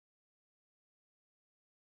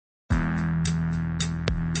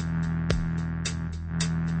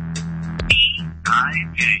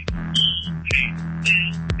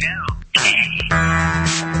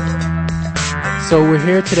So we're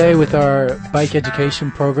here today with our bike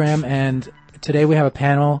education program, and today we have a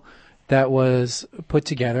panel that was put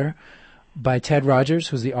together by Ted Rogers,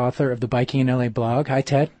 who's the author of the Biking in LA blog. Hi,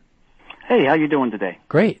 Ted. Hey, how you doing today?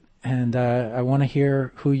 Great. And I want to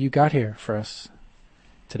hear who you got here for us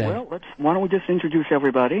today. Well, why don't we just introduce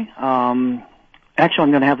everybody? Actually,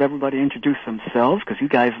 I'm going to have everybody introduce themselves because you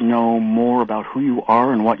guys know more about who you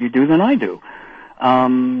are and what you do than I do.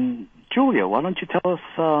 Julia, why don't you tell us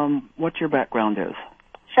what your background is?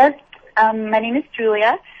 Sure. My name is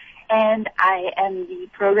Julia, and I am the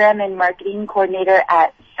program and marketing coordinator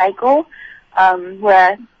at Cycle.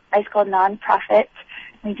 We're a bicycle nonprofit.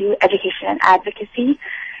 We do education and advocacy.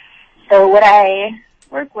 So what I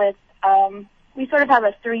work with, we sort of have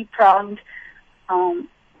a three-pronged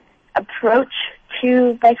approach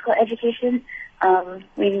to bicycle education.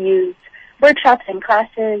 We use workshops and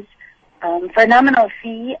classes for a nominal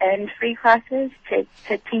fee and free classes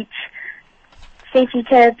to teach safety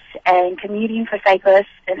tips and commuting for cyclists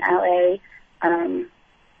in LA.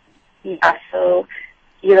 We also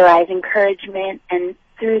utilize encouragement, and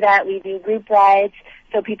through that we do group rides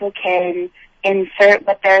so people can insert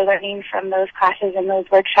what they're learning from those classes and those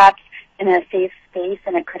workshops in a safe space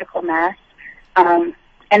and a critical mass.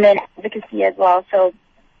 And then advocacy as well. So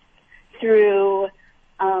through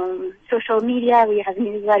social media, we have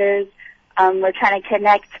newsletters. We're trying to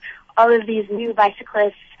connect all of these new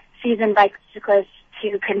bicyclists, seasoned bicyclists,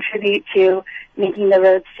 to contribute to making the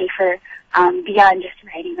roads safer beyond just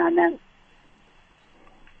riding on them.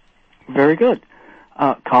 Very good.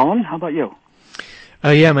 Colin, how about you?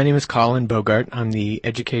 Yeah, my name is Colin Bogart. I'm the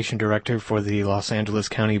education director for the Los Angeles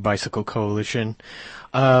County Bicycle Coalition.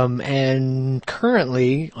 And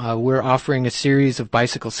currently, we're offering a series of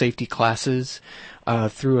bicycle safety classes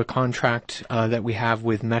through a contract that we have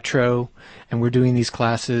with Metro, and we're doing these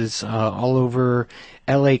classes all over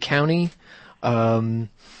LA County.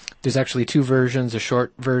 There's actually two versions, a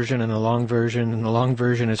short version and a long version, and the long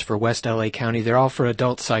version is for West LA County. They're all for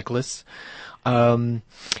adult cyclists.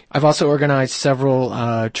 I've also organized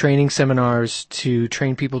several training seminars to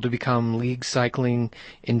train people to become league cycling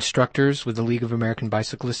instructors with the League of American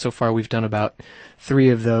Bicyclists. So far, we've done about 3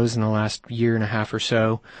 of those in the last year and a half or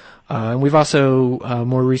so. And we've also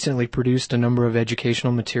more recently produced a number of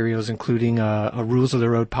educational materials, including a Rules of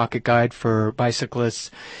the Road pocket guide for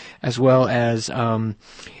bicyclists, as well as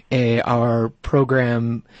our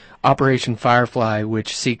program Operation Firefly,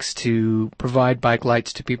 which seeks to provide bike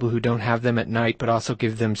lights to people who don't have them at night, but also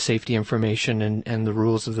give them safety information and the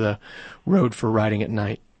rules of the road for riding at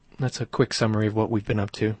night. That's a quick summary of what we've been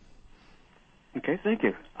up to. Okay, thank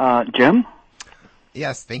you. Jim?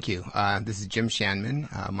 Yes, thank you. This is Jim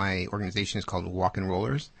Shanman. My organization is called Walk and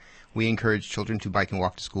Rollers. We encourage children to bike and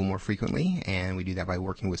walk to school more frequently, and we do that by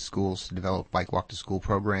working with schools to develop bike walk to school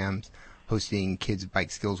programs, hosting kids'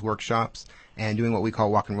 bike skills workshops, and doing what we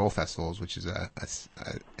call walk and roll festivals, which is an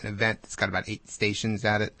event that's got about 8 stations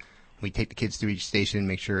at it. We take the kids through each station and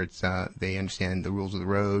make sure they understand the rules of the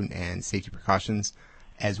road and safety precautions,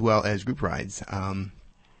 as well as group rides. In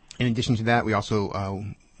addition to that, we also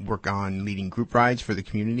work on leading group rides for the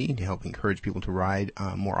community to help encourage people to ride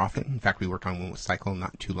more often. In fact, we worked on one with Cycle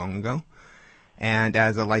not too long ago. And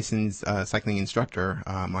as a licensed cycling instructor,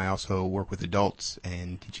 I also work with adults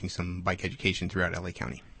and teaching some bike education throughout LA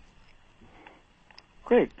County.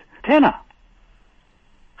 Great. Tana?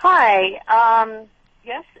 Hi.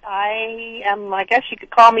 Yes, I am, I guess you could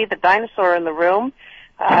call me the dinosaur in the room.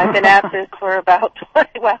 I've been at this for about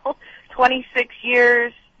 26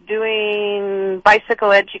 years doing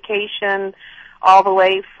bicycle education all the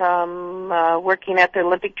way from working at the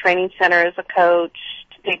Olympic Training Center as a coach,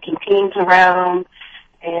 taking teams around,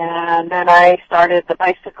 and then I started the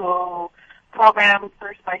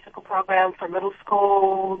first bicycle program for middle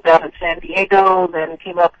school down in San Diego, then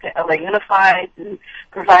came up to LA Unified and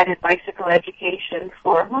provided bicycle education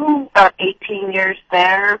for about 18 years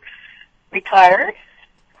there, retired,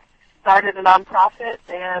 started a nonprofit,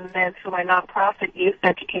 and then through my nonprofit, Youth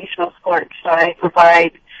Educational Sports, I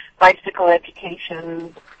provide bicycle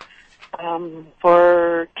education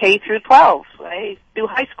for K through 12. I do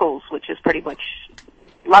high schools, which is pretty much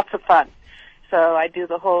lots of fun. So I do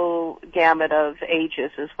the whole gamut of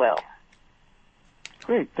ages as well.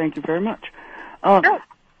 Great. Thank you very much. Sure.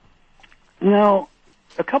 Now,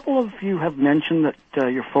 a couple of you have mentioned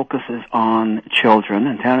that your focus is on children.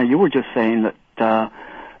 And Tana, you were just saying that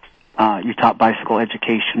you taught bicycle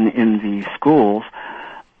education in the schools.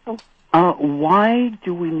 Why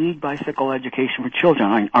do we need bicycle education for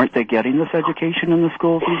children? Aren't they getting this education in the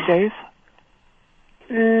schools these days?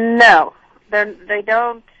 No, they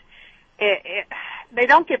don't. They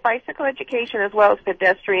don't get bicycle education as well as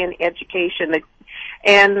pedestrian education.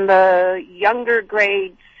 And the younger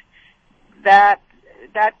grades, that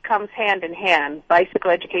comes hand in hand.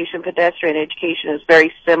 Bicycle education, pedestrian education is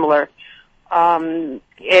very similar.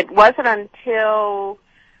 It wasn't until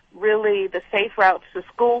really the Safe Routes to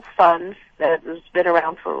School funds that has been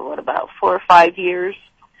around for, about 4 or 5 years.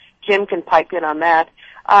 Jim can pipe in on that.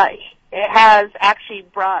 It has actually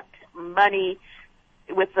brought money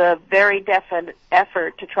with a very definite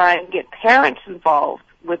effort to try and get parents involved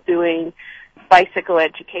with doing bicycle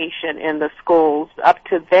education in the schools. Up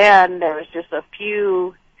to then, there was just a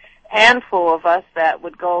handful of us that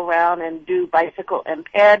would go around and do bicycle and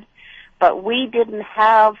ped, but we didn't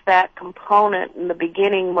have that component in the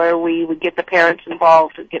beginning where we would get the parents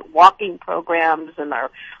involved to get walking programs and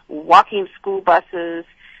our walking school buses.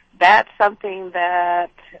 That's something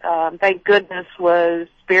that, thank goodness, was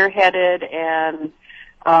spearheaded, and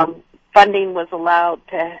funding was allowed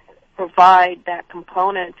to provide that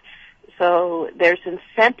component. So there's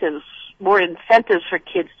more incentives for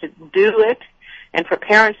kids to do it and for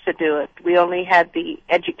parents to do it. We only had the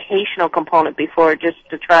educational component before, just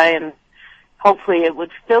to try and hopefully it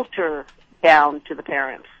would filter down to the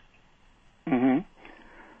parents.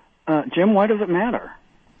 Mm-hmm. Jim, why does it matter?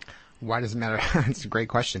 Why does it matter? That's a great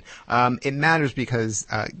question. It matters because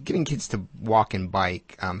getting kids to walk and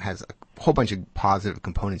bike has a whole bunch of positive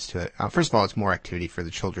components to it. First of all, it's more activity for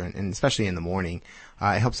the children, and especially in the morning.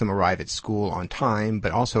 It helps them arrive at school on time,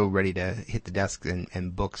 but also ready to hit the desks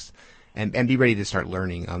and books and be ready to start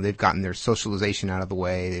learning. They've gotten their socialization out of the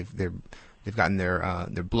way. They've gotten their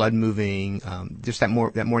blood moving. Just that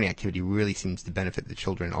morning activity really seems to benefit the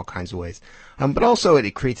children in all kinds of ways. But also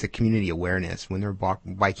it creates a community awareness. When they're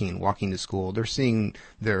biking and walking to school, they're seeing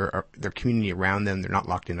their community around them. They're not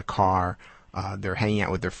locked in a car. They're hanging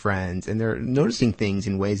out with their friends, and they're noticing things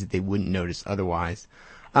in ways that they wouldn't notice otherwise.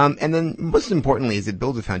 And then most importantly is it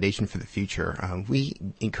builds a foundation for the future. We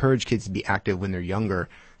encourage kids to be active when they're younger.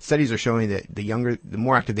 Studies are showing that the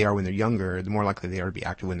more active they are when they're younger, the more likely they are to be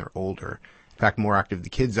active when they're older. In fact, the more active the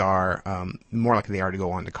kids are, the more likely they are to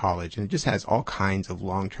go on to college. And it just has all kinds of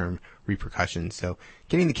long-term repercussions. So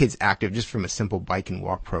getting the kids active just from a simple bike and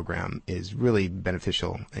walk program is really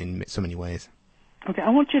beneficial in so many ways. Okay, I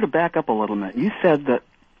want you to back up a little bit. You said that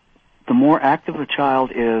the more active a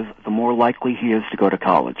child is, the more likely he is to go to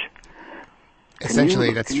college.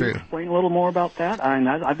 Essentially, that's true. Can you explain a little more about that?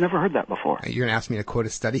 I've never heard that before. You're going to ask me to quote a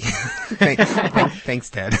study? Thanks,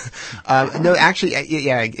 Ted. No, actually,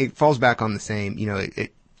 it falls back on the same,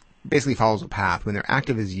 it basically follows a path. When they're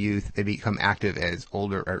active as youth, they become active as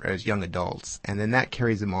older or as young adults, and then that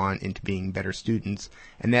carries them on into being better students,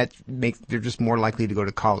 and they're just more likely to go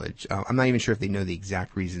to college. I'm not even sure if they know the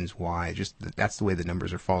exact reasons why. Just that's the way the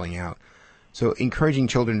numbers are falling out. So encouraging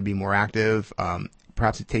children to be more active,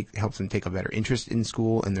 perhaps it helps them take a better interest in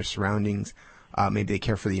school and their surroundings. Maybe they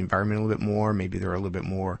care for the environment a little bit more. Maybe they're a little bit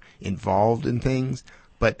more involved in things,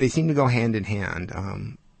 but they seem to go hand in hand.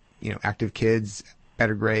 Active kids,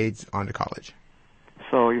 better grades, on to college.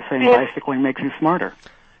 So you're saying bicycling makes you smarter?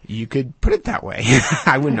 You could put it that way.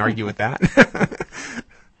 I wouldn't argue with that.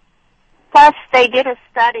 Plus, they did a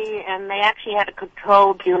study, and they actually had a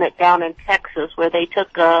controlled unit down in Texas where they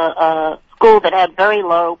took a school that had very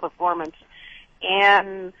low performance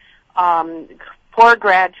and poor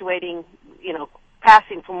graduating,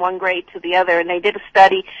 passing from one grade to the other, and they did a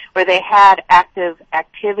study where they had active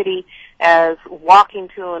activity as walking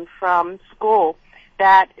to and from school,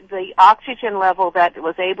 that the oxygen level that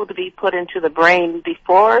was able to be put into the brain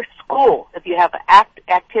before school, if you have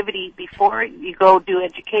activity before you go do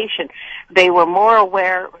education, they were more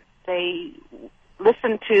aware, they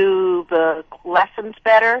listened to the lessons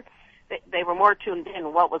better, they were more tuned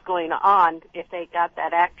in what was going on if they got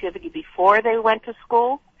that activity before they went to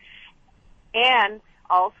school. And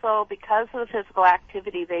also, because of the physical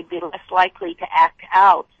activity, they'd be less likely to act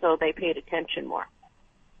out, so they paid attention more.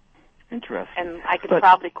 Interesting. And I could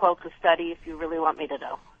probably quote the study if you really want me to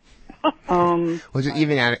know. Well,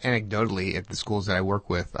 even anecdotally, at the schools that I work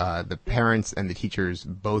with, the parents and the teachers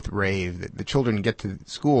both rave that the children get to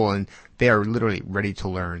school and they are literally ready to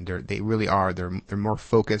learn. They really are. They're more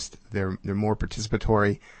focused. They're more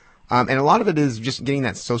participatory. And a lot of it is just getting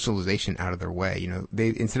that socialization out of their way. They,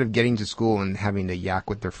 instead of getting to school and having to yak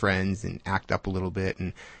with their friends and act up a little bit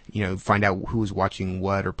and, find out who was watching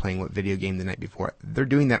what or playing what video game the night before, they're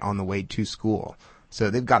doing that on the way to school. So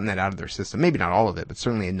they've gotten that out of their system. Maybe not all of it, but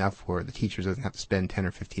certainly enough where the teacher doesn't have to spend 10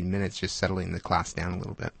 or 15 minutes just settling the class down a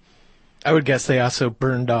little bit. I would guess they also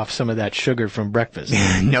burned off some of that sugar from breakfast.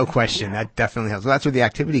 No question. That definitely helps. Well, that's where the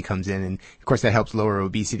activity comes in. And, of course, that helps lower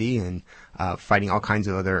obesity and fighting all kinds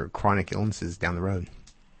of other chronic illnesses down the road.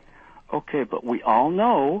 Okay, but we all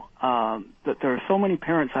know that there are so many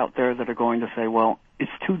parents out there that are going to say, well,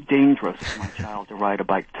 it's too dangerous for my child to ride a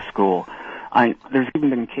bike to school. There's even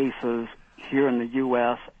been cases here in the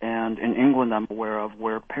U.S. and in England I'm aware of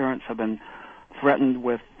where parents have been threatened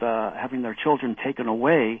with having their children taken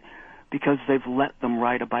away because they've let them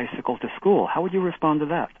ride a bicycle to school. How would you respond to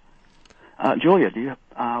that? Julia,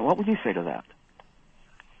 what would you say to that?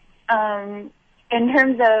 In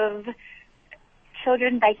terms of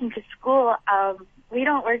children biking to school, we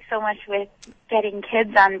don't work so much with getting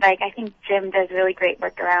kids on bike. I think Jim does really great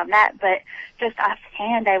work around that, but just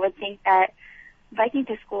offhand, I would think that biking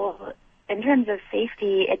to school, in terms of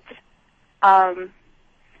safety, it's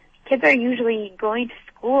kids are usually going to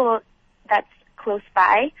school that's close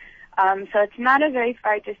by, so it's not a very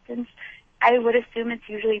far distance. I would assume it's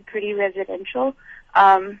usually pretty residential,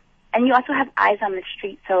 and you also have eyes on the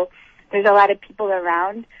street, so there's a lot of people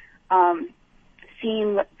around,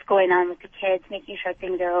 seeing what's going on with the kids, making sure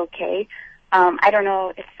things are okay. I don't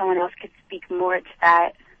know if someone else could speak more to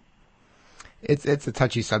that. It's a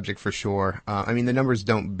touchy subject for sure. I mean, the numbers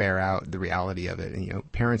don't bear out the reality of it.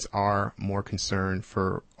 And, parents are more concerned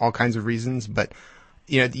for all kinds of reasons, but,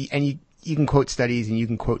 you can quote studies and you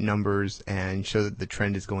can quote numbers and show that the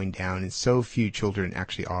trend is going down, and so few children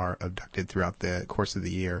actually are abducted throughout the course of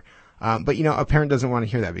the year. But a parent doesn't want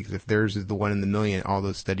to hear that, because if theirs is the 1 in the million, all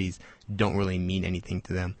those studies don't really mean anything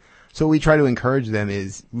to them. So what we try to encourage them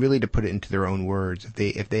is really to put it into their own words.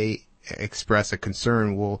 If they express a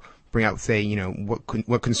concern, we'll bring out, say,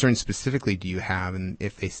 what concerns specifically do you have? And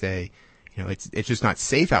if they say, it's just not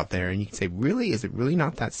safe out there, and you can say, really, is it really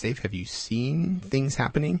not that safe? Have you seen things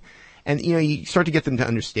happening? And, you start to get them to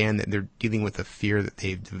understand that they're dealing with a fear that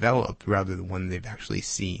they've developed rather than one they've actually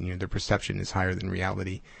seen. Their perception is higher than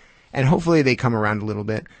reality. And hopefully they come around a little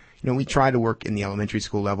bit. We try to work in the elementary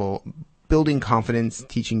school level, building confidence,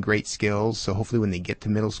 teaching great skills. So hopefully when they get to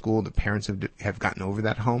middle school, the parents have gotten over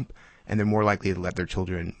that hump, and they're more likely to let their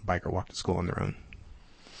children bike or walk to school on their own.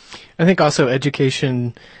 I think also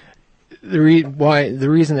education, the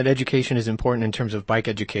reason that education is important in terms of bike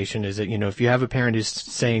education is that, if you have a parent who's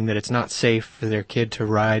saying that it's not safe for their kid to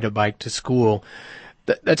ride a bike to school,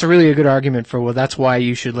 that's a really good argument for, well, that's why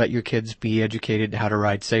you should let your kids be educated how to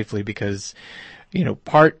ride safely, because,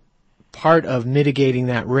 part of mitigating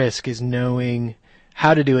that risk is knowing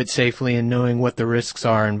how to do it safely and knowing what the risks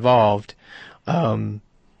are involved.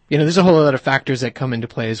 There's a whole lot of factors that come into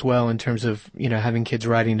play as well in terms of, having kids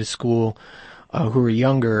riding to school who are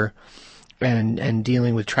younger and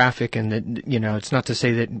dealing with traffic, and that, it's not to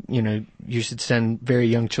say that, you should send very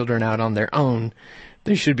young children out on their own.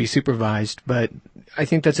 They should be supervised, but I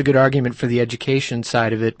think that's a good argument for the education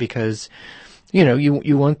side of it, because,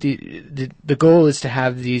 you want the goal is to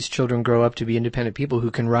have these children grow up to be independent people who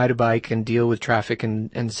can ride a bike and deal with traffic and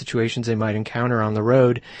the situations they might encounter on the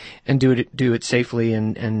road, and do it safely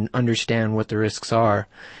and understand what the risks are.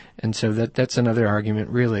 And so that's another argument,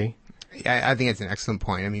 really. Yeah, I think it's an excellent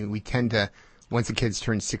point. I mean, we tend to, once the kids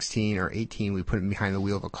turn 16 or 18, we put them behind the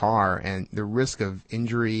wheel of a car, and the risk of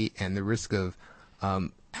injury and the risk of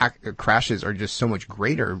crashes are just so much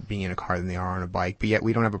greater being in a car than they are on a bike, but yet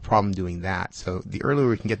we don't have a problem doing that. So the earlier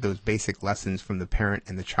we can get those basic lessons from the parent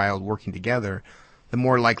and the child working together, the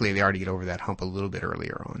more likely they are to get over that hump a little bit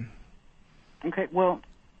earlier on. Okay, well,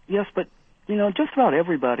 yes, but, just about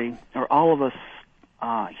everybody, or all of us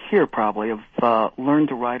here probably, have learned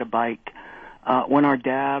to ride a bike when our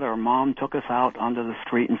dad or mom took us out onto the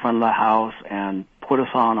street in front of the house and put us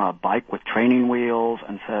on a bike with training wheels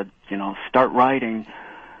and said, start riding.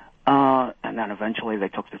 And then eventually they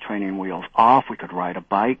took the training wheels off. We could ride a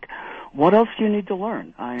bike. What else do you need to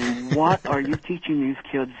learn? I mean, what are you teaching these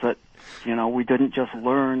kids that, we didn't just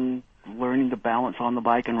learning to balance on the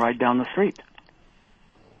bike and ride down the street?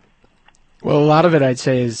 Well, a lot of it, I'd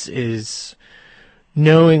say, is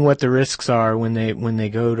knowing what the risks are when they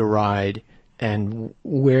go to ride, and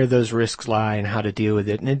where those risks lie and how to deal with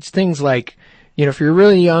it. And it's things like, if you're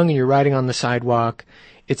really young and you're riding on the sidewalk,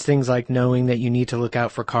 it's things like knowing that you need to look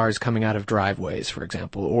out for cars coming out of driveways, for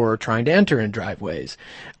example, or trying to enter in driveways.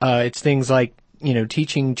 It's things like,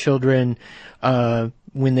 teaching children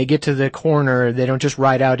when they get to the corner, they don't just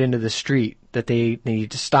ride out into the street. that they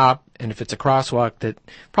need to stop, and if it's a crosswalk, that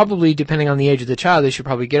probably, depending on the age of the child, they should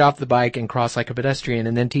probably get off the bike and cross like a pedestrian,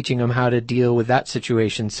 and then teaching them how to deal with that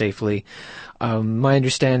situation safely. My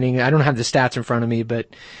understanding, I don't have the stats in front of me, but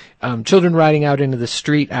children riding out into the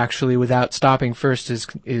street actually without stopping first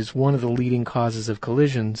is one of the leading causes of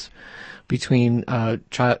collisions between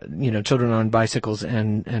children on bicycles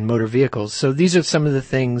and motor vehicles. So these are some of the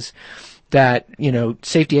things that,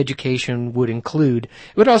 safety education would include.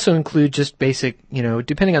 It would also include just basic,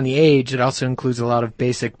 depending on the age, it also includes a lot of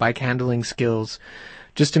basic bike handling skills,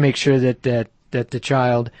 just to make sure that the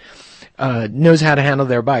child knows how to handle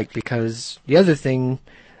their bike. Because the other thing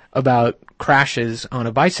about crashes on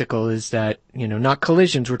a bicycle is that, not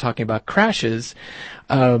collisions, we're talking about crashes.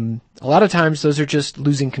 A lot of times those are just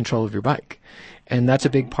losing control of your bike. And that's a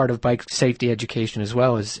big part of bike safety education as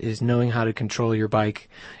well, is knowing how to control your bike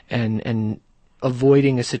and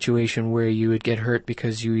avoiding a situation where you would get hurt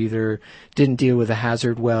because you either didn't deal with a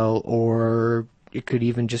hazard well, or it could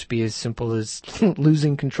even just be as simple as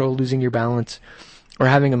losing control, losing your balance, or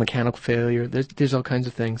having a mechanical failure. There's all kinds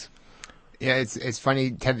of things. Yeah, it's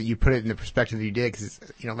funny, Ted, that you put it in the perspective that you did, because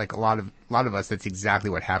like a lot of us, that's exactly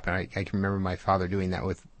what happened. I can remember my father doing that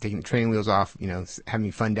with taking the training wheels off,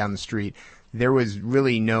 having fun down the street. There was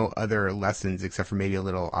really no other lessons except for maybe a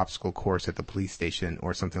little obstacle course at the police station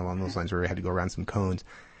or something along those lines where we had to go around some cones.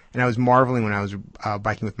 And I was marveling when I was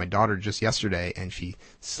biking with my daughter just yesterday, and she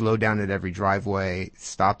slowed down at every driveway,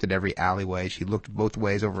 stopped at every alleyway. She looked both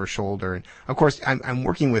ways over her shoulder. And of course, I'm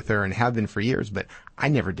working with her and have been for years, but I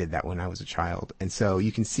never did that when I was a child. And so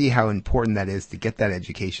you can see how important that is to get that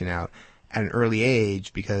education out at an early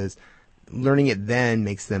age, because learning it then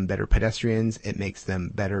makes them better pedestrians. It makes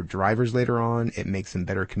them better drivers later on. It makes them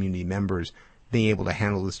better community members, being able to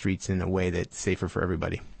handle the streets in a way that's safer for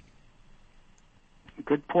everybody.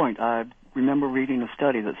 Good point. I remember reading a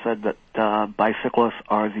study that said that bicyclists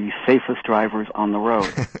are the safest drivers on the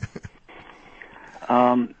road.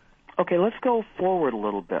 Okay, let's go forward a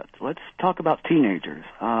little bit. Let's talk about teenagers.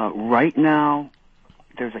 Right now,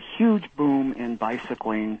 there's a huge boom in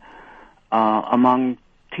bicycling among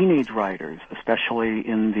teenage riders, especially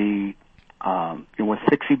in the with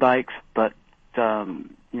fixie bikes, but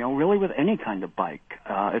really with any kind of bike.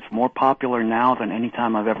 It's more popular now than any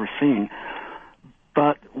time I've ever seen.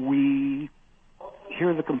 But we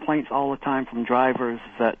hear the complaints all the time from drivers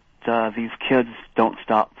that these kids don't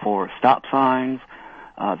stop for stop signs,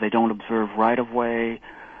 they don't observe right-of-way.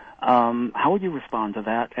 How would you respond to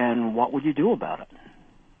that, and what would you do about it?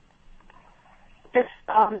 This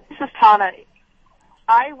is Tana.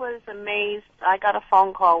 I was amazed. I got a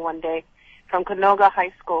phone call one day from Canoga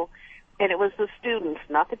High School, and it was the students,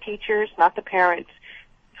 not the teachers, not the parents,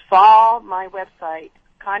 saw my website,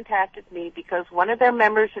 contacted me because one of their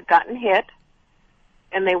members had gotten hit,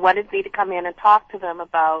 and they wanted me to come in and talk to them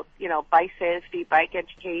about, bike safety, bike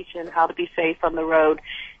education, how to be safe on the road.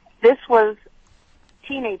 This was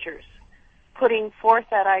teenagers putting forth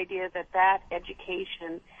that idea that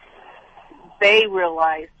education they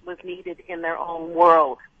realized was needed in their own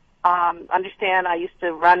world. Understand, I used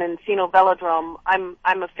to run in Sino Velodrome. I'm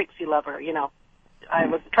a fixie lover, I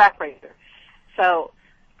was a track racer. So,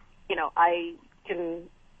 I can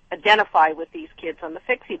identify with these kids on the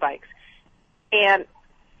fixie bikes. And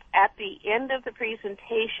at the end of the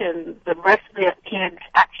presentation, the rest of the kids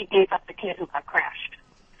actually gave up the kid who got crashed.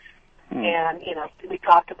 And, we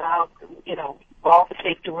talked about, all the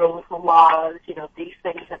safety rules and laws, these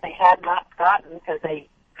things that they had not gotten because they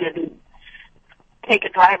didn't take a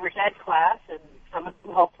driver's ed class, and some of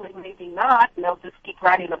them hopefully maybe not, and they'll just keep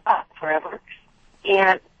riding the bike forever.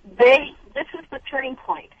 And this is the turning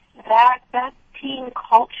point. That teen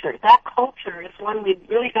culture, that culture is one we've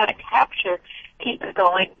really got to capture, keep it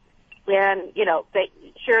going. And,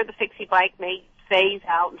 the fixie bike may phase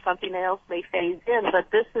out and something else may phase in, but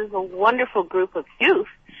this is a wonderful group of youth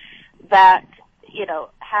that,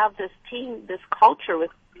 have this culture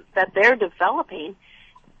that they're developing,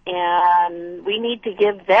 and we need to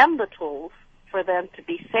give them the tools for them to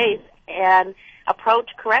be safe and approach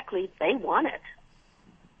correctly. They want it.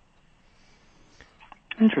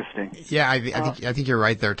 Interesting. Yeah, I think you're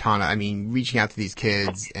right there, Tana. I mean, reaching out to these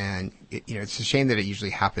kids, and it's a shame that it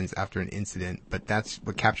usually happens after an incident, but that's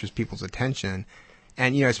what captures people's attention.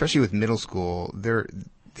 And especially with middle school,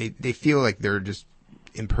 they feel like they're just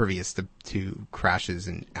impervious to crashes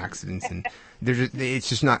and accidents, and they're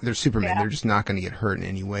Supermen. Yeah. They're just not going to get hurt in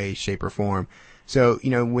any way, shape, or form. So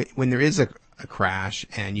when there is a crash,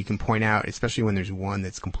 and you can point out, especially when there's one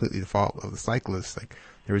that's completely the fault of the cyclist, like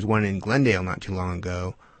there was one in Glendale not too long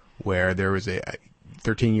ago where there was a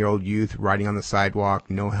 13-year-old youth riding on the sidewalk,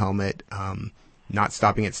 no helmet, not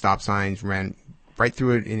stopping at stop signs, ran right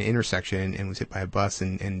through it in an intersection and was hit by a bus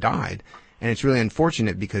and died. And it's really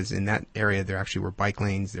unfortunate because in that area there actually were bike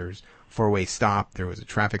lanes, there's four-way stop, there was a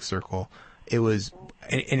traffic circle. It was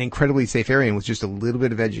an incredibly safe area, and with just a little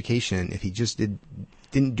bit of education, if he just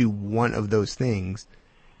didn't do one of those things,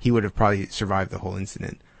 he would have probably survived the whole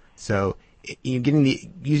incident. So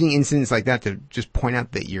using incidents like that to just point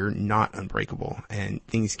out that you're not unbreakable and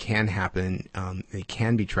things can happen, they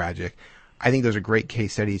can be tragic. I think those are great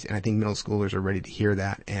case studies, and I think middle schoolers are ready to hear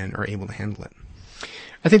that and are able to handle it.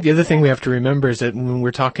 I think the other thing we have to remember is that when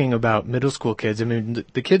we're talking about middle school kids, I mean,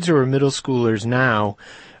 the kids who are middle schoolers now,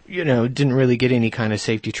 didn't really get any kind of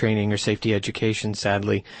safety training or safety education,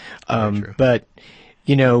 sadly. But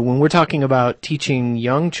when we're talking about teaching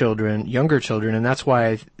younger children, and that's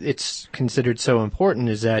why it's considered so important,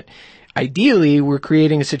 is that ideally we're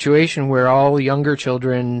creating a situation where all younger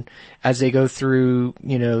children, as they go through,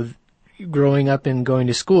 growing up and going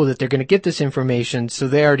to school, that they're going to get this information, so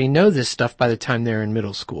they already know this stuff by the time they're in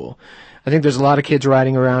middle school. I think there's a lot of kids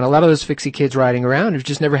riding around, a lot of those fixie kids riding around who've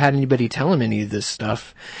just never had anybody tell them any of this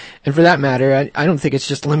stuff. And for that matter, I don't think it's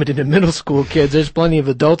just limited to middle school kids. There's plenty of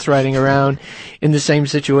adults riding around in the same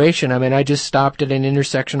situation. I mean, I just stopped at an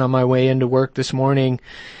intersection on my way into work this morning.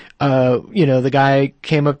 The guy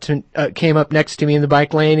came up next to me in the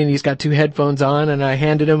bike lane, and he's got two headphones on, and I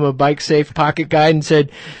handed him a bike safe pocket guide and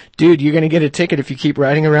said, "Dude, you're going to get a ticket if you keep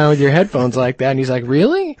riding around with your headphones like that." And he's like,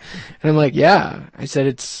 "Really?" And I'm like, "Yeah." I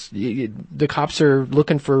said, the cops are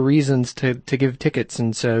looking for reasons to give tickets,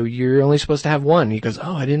 and so you're only supposed to have one. He goes,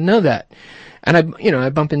 "Oh, I didn't know that." And I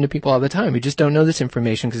bump into people all the time who just don't know this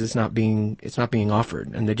information because it's not being offered,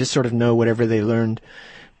 and they just sort of know whatever they learned,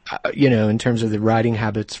 in terms of the riding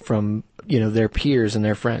habits from, their peers and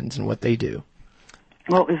their friends and what they do.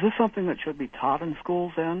 Well, is this something that should be taught in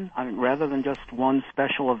schools then? I mean, rather than just one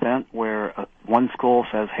special event where one school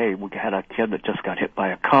says, "Hey, we had a kid that just got hit by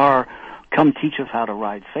a car, come teach us how to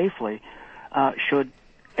ride safely," should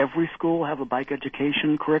every school have a bike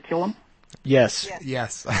education curriculum? Yes.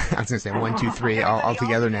 Yes. I was going to say 1, 2, 3 all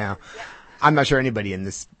together now. I'm not sure anybody on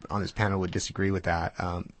this panel would disagree with that.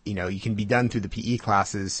 You can be done through the PE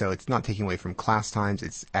classes, so it's not taking away from class times.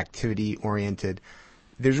 It's activity oriented.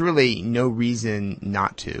 There's really no reason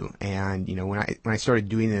not to. And when I started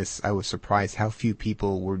doing this, I was surprised how few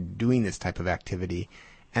people were doing this type of activity,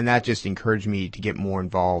 and that just encouraged me to get more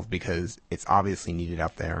involved because it's obviously needed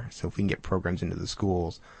out there. So if we can get programs into the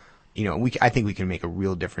schools, I think we can make a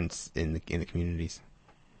real difference in the communities.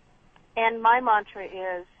 And my mantra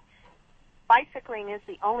is, bicycling is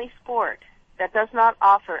the only sport that does not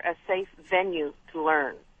offer a safe venue to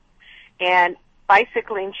learn. And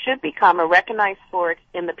bicycling should become a recognized sport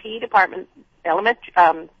in the PE department,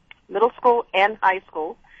 middle school and high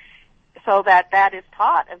school, so that is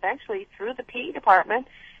taught eventually through the PE department.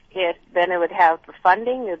 Then it would have the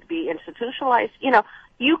funding, it would be institutionalized.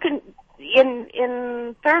 You can,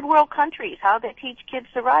 in third world countries, how they teach kids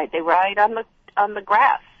to ride. They ride on the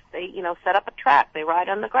grass. They, set up a track. They ride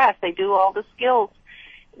on the grass. They do all the skills.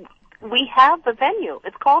 We have the venue.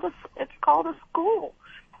 It's called a school.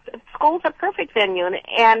 School's a perfect venue,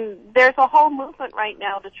 and there's a whole movement right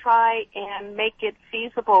now to try and make it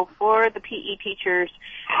feasible for the PE teachers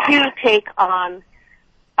to take on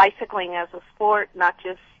bicycling as a sport, not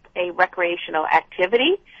just a recreational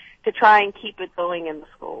activity, to try and keep it going in the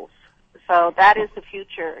schools. So that is the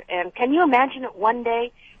future. And can you imagine it one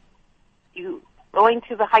day, you going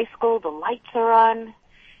to the high school, the lights are on,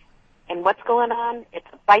 and what's going on? It's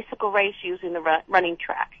a bicycle race using the running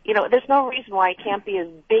track. There's no reason why it can't be as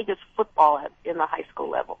big as football in the high school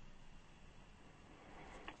level.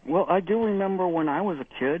 Well, I do remember when I was a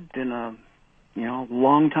kid in a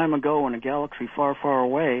long time ago in a galaxy far, far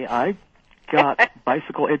away, I got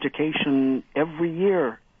bicycle education every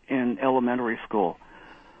year in elementary school.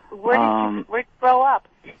 Where'd you grow up?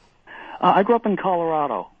 I grew up in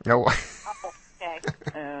Colorado. No. Okay.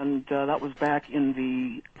 And that was back in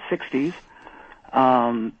the 60s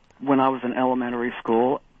when I was in elementary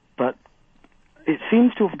school. But it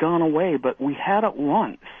seems to have gone away, but we had it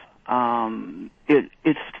once.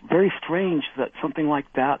 It's very strange that something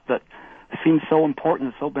like that seems so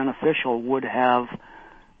important, so beneficial, would have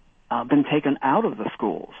been taken out of the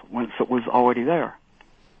schools once it was already there.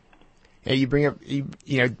 Yeah, you bring up,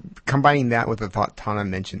 combining that with the thought Tana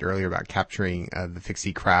mentioned earlier about capturing the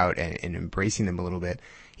fixie crowd and embracing them a little bit.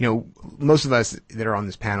 Most of us that are on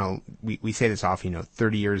this panel, we say this often,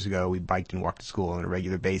 30 years ago, we biked and walked to school on a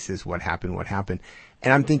regular basis. What happened?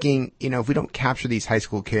 And I'm thinking, if we don't capture these high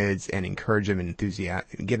school kids and encourage them and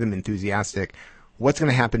get them enthusiastic, what's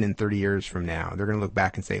going to happen in 30 years from now? They're going to look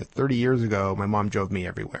back and say, 30 years ago, my mom drove me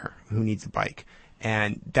everywhere. Who needs a bike?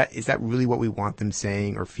 And is that really what we want them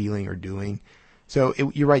saying or feeling or doing? So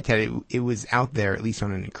you're right, Ted. It was out there, at least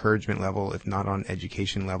on an encouragement level, if not on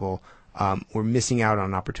education level. We're missing out on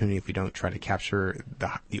an opportunity if we don't try to capture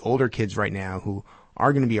the older kids right now who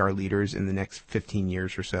are going to be our leaders in the next 15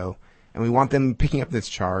 years or so. And we want them picking up this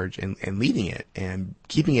charge and leading it and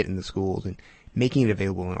keeping it in the schools and making it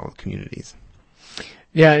available in all the communities.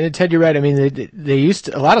 Yeah, Ted, you're right. I mean,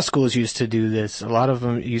 a lot of schools used to do this. A lot of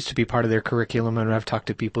them used to be part of their curriculum. And I've talked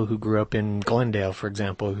to people who grew up in Glendale, for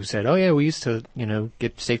example, who said, oh yeah, we used to,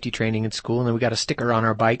 get safety training in school, and then we got a sticker on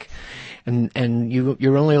our bike, and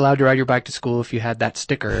you're only allowed to ride your bike to school if you had that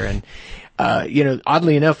sticker. And,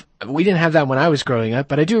 oddly enough, we didn't have that when I was growing up,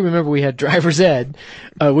 but I do remember we had driver's ed,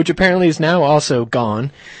 which apparently is now also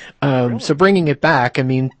gone. Really? So bringing it back, I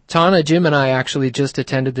mean, Tana, Jim, and I actually just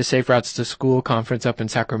attended the Safe Routes to School conference up in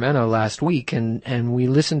Sacramento last week, and we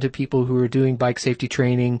listened to people who were doing bike safety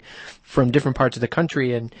training from different parts of the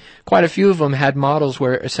country, and quite a few of them had models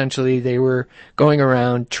where essentially they were going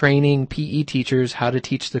around training PE teachers how to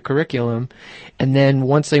teach the curriculum, and then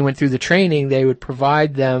once they went through the training, they would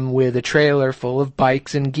provide them with a trailer full of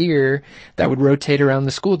bikes and gear that would rotate around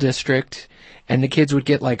the school district, and the kids would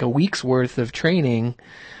get like a week's worth of training.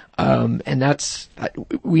 And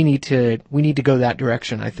we need to go that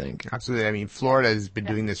direction, I think. Absolutely. I mean, Florida has been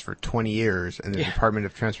doing this for 20 years, and the Department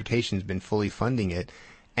of Transportation has been fully funding it.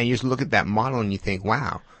 And you just look at that model and you think,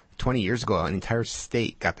 wow, 20 years ago, an entire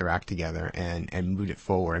state got their act together and moved it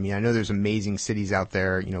forward. I mean, I know there's amazing cities out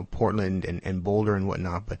there, Portland and Boulder and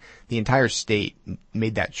whatnot, but the entire state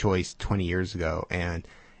made that choice 20 years ago. And,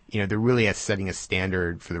 they're really setting a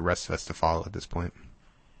standard for the rest of us to follow at this point.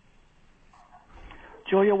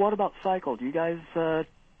 Julia, what about cycle? Do you guys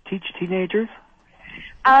teach teenagers?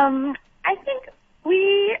 I think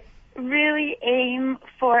we really aim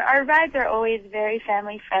for, our rides are always very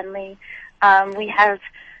family friendly. We have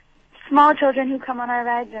small children who come on our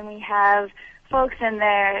rides, and we have folks in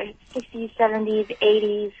their 60s,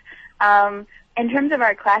 70s, 80s. In terms of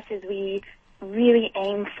our classes, we really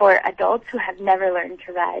aim for adults who have never learned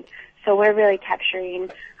to ride. So we're really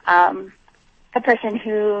capturing a person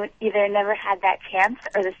who either never had that chance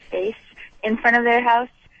or the space in front of their house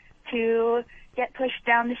to get pushed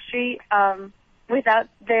down the street without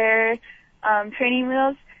their training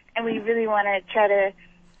wheels. And we really want to try to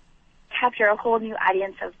capture a whole new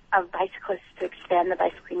audience of bicyclists to expand the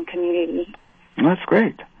bicycling community. That's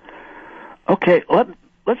great. Okay,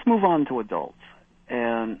 let's move on to adults.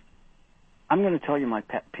 And I'm going to tell you my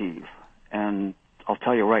pet peeve. And I'll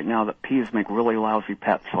tell you right now that peeves make really lousy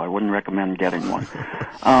pets, so I wouldn't recommend getting one.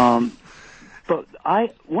 But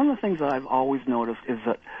one of the things that I've always noticed is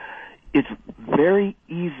that it's very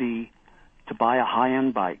easy to buy a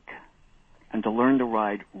high-end bike and to learn to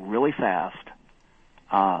ride really fast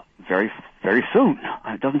very, very soon.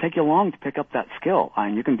 It doesn't take you long to pick up that skill. I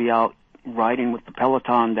mean, you can be out riding with the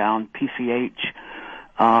Peloton down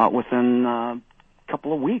PCH within a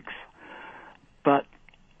couple of weeks. But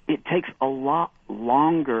it takes a lot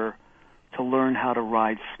longer to learn how to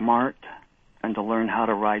ride smart and to learn how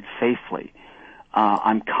to ride safely.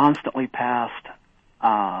 I'm constantly passed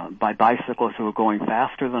by bicyclists who are going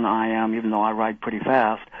faster than I am, even though I ride pretty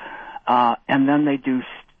fast, and then they do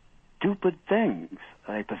stupid things.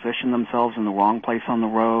 They position themselves in the wrong place on the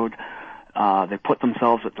road. They put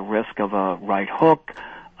themselves at the risk of a right hook.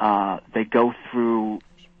 They go through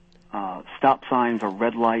stop signs or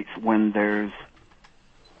red lights when there's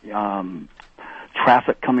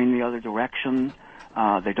traffic coming the other direction.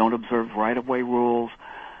 They don't observe right-of-way rules.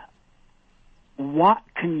 What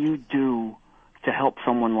can you do to help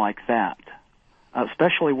someone like that?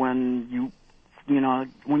 Especially when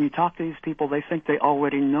when you talk to these people, they think they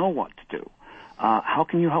already know what to do. How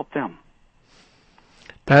can you help them?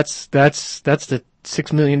 That's the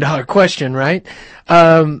 $6 million question, right?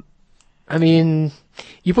 I mean,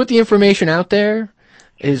 you put the information out there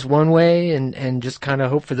is one way, and just kind of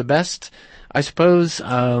hope for the best. I suppose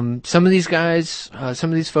some of these guys, some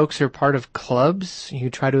of these folks are part of clubs. You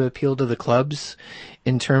try to appeal to the clubs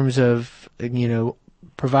in terms of,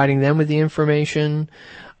 providing them with the information.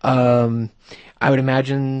 I would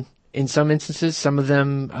imagine in some instances, some of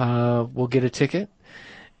them will get a ticket,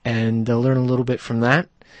 and they'll learn a little bit from that.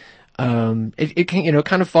 It can,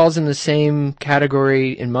 kind of falls in the same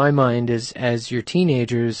category in my mind as your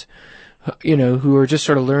teenagers, who are just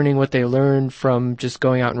sort of learning what they learned from just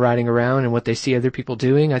going out and riding around and what they see other people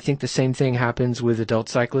doing. I think the same thing happens with adult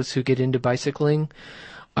cyclists who get into bicycling.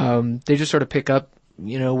 They just sort of pick up,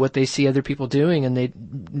 what they see other people doing, and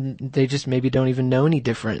they just maybe don't even know any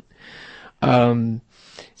different.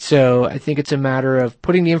 So I think it's a matter of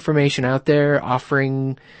putting the information out there,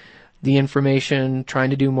 offering the information, trying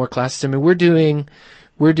to do more classes. I mean,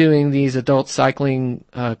 we're doing these adult cycling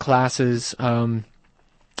classes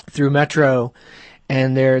through Metro,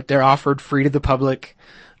 and they're offered free to the public,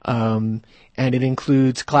 and it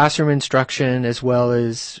includes classroom instruction as well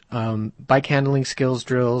as bike handling skills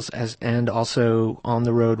drills and also on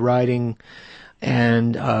the road riding,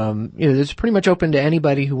 and it's pretty much open to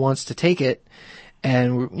anybody who wants to take it,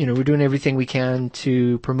 and we're doing everything we can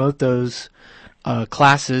to promote those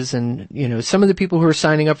classes. And some of the people who are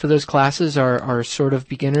signing up for those classes are sort of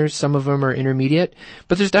beginners. Some of them are intermediate,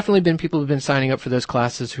 but there's definitely been people who've been signing up for those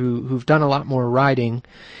classes who've done a lot more riding,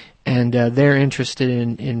 and they're interested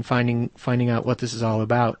in finding out what this is all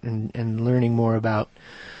about and learning more about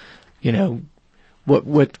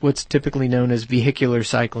what's typically known as vehicular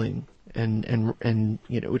cycling, and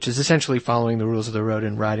which is essentially following the rules of the road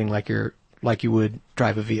and riding like you would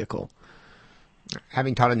drive a vehicle.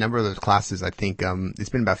 Having taught a number of those classes, I think it's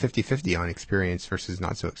been about 50-50 on experienced versus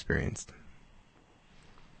not so experienced.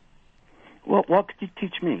 Well, what could you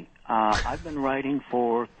teach me? I've been riding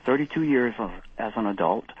for 32 years as an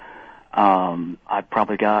adult. I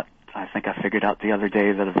think I figured out the other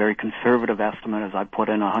day that a very conservative estimate is I put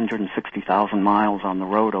in 160,000 miles on the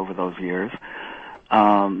road over those years.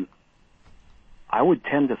 I would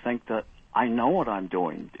tend to think that I know what I'm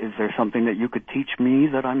doing. Is there something that you could teach me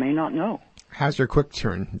that I may not know? How's your quick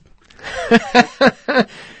turn?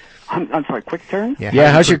 I'm sorry, quick turn?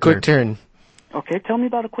 Yeah, how's your quick turn? Okay, tell me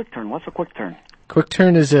about a quick turn. What's a quick turn? Quick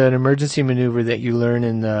turn is an emergency maneuver that you learn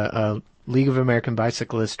in the League of American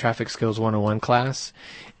Bicyclists Traffic Skills 101 class.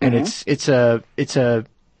 And it's a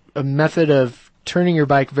method of turning your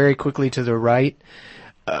bike very quickly to the right.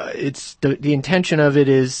 It's the intention of it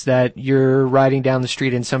is that you're riding down the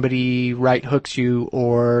street and somebody right hooks you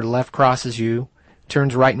or left crosses you,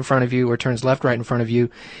 turns right in front of you or turns left right in front of you,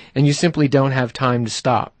 and you simply don't have time to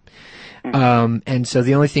stop. And so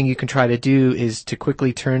the only thing you can try to do is to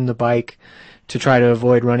quickly turn the bike to try to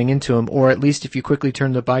avoid running into them, or at least if you quickly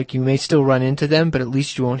turn the bike, you may still run into them, but at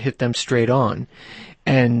least you won't hit them straight on.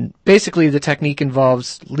 And basically the technique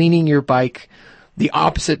involves leaning your bike the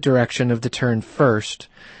opposite direction of the turn first,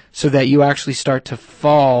 so that you actually start to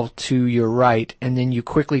fall to your right, and then you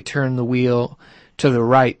quickly turn the wheel to the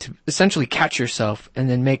right to essentially catch yourself and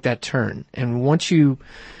then make that turn. And once you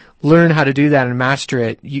learn how to do that and master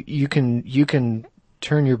it, you can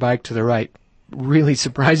turn your bike to the right really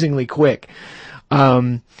surprisingly quick.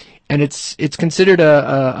 And it's considered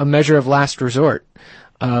a measure of last resort.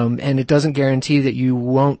 And it doesn't guarantee that you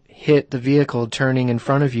won't hit the vehicle turning in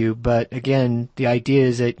front of you, but again, the idea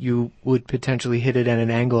is that you would potentially hit it at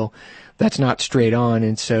an angle that's not straight on,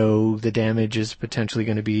 and so the damage is potentially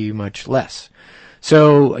going to be much less.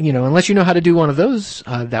 So, unless you know how to do one of those,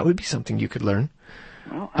 that would be something you could learn.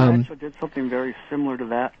 Well, I actually did something very similar to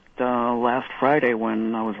that last Friday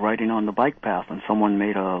when I was riding on the bike path and someone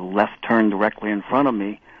made a left turn directly in front of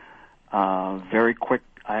me. Very quick.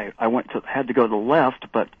 I had to go to the left,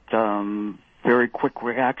 but very quick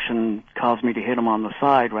reaction caused me to hit him on the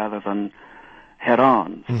side rather than head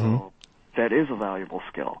on. So that is a valuable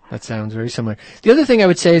skill. That sounds very similar. The other thing I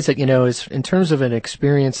would say is that, is in terms of an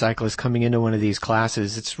experienced cyclist coming into one of these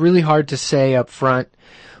classes, it's really hard to say up front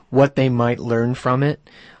what they might learn from it.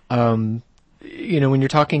 When you're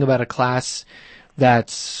talking about a class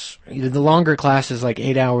that's the longer class is like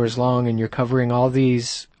 8 hours long, and you're covering all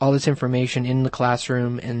this information in the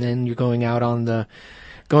classroom, and then you're going out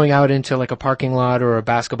into like a parking lot or a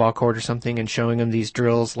basketball court or something and showing them these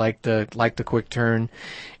drills like the quick turn,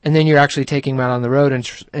 and then you're actually taking them out on the road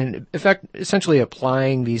and in fact essentially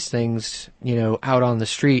applying these things out on the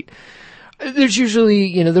street. There's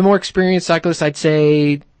usually the more experienced cyclists, I'd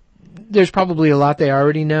say there's probably a lot they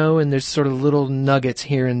already know, and there's sort of little nuggets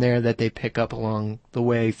here and there that they pick up along the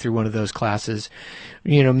way through one of those classes.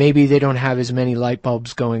 Maybe they don't have as many light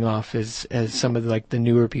bulbs going off as some of the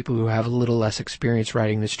newer people who have a little less experience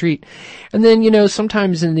riding the street. And then,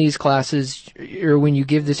 sometimes in these classes, or when you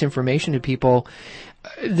give this information to people,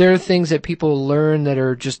 there are things that people learn that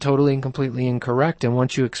are just totally and completely incorrect. And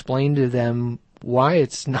once you explain to them why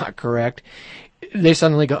it's not correct, they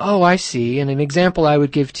suddenly go, oh, I see. And an example I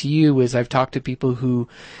would give to you is I've talked to people who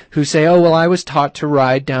say, oh, well, I was taught to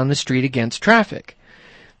ride down the street against traffic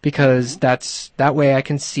because that way I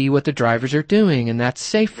can see what the drivers are doing, and that's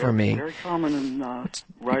safe for me. Very common in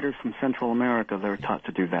riders from Central America. They're taught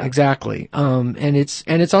to do that. Exactly. And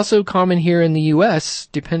it's also common here in the U.S.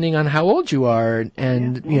 depending on how old you are,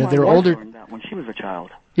 and my they're wife older. learned that when she was a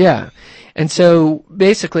child. Yeah. And so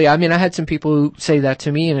basically, I mean, I had some people who say that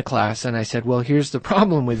to me in a class, and I said, well, here's the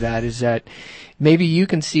problem with that is that maybe you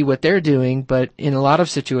can see what they're doing, but in a lot of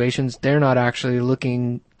situations, they're not actually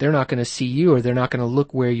looking, they're not going to see you, or they're not going to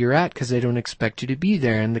look where you're at because they don't expect you to be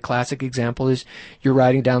there. And the classic example is you're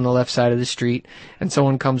riding down the left side of the street and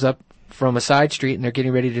someone comes up from a side street and they're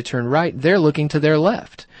getting ready to turn right. They're looking to their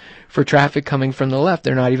left. For traffic coming from the left,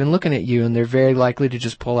 they're not even looking at you, and they're very likely to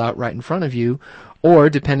just pull out right in front of you, or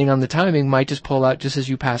depending on the timing, might just pull out just as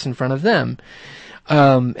you pass in front of them.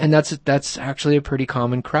 And that's actually a pretty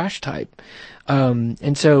common crash type.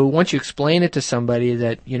 And so once you explain it to somebody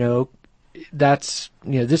that,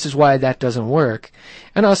 this is why that doesn't work,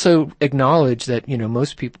 and also acknowledge that,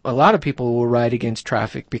 a lot of people will ride against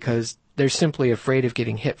traffic because they're simply afraid of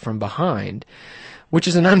getting hit from behind, which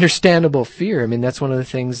is an understandable fear. I mean, that's one of the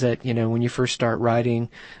things that, when you first start riding,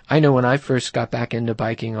 I know when I first got back into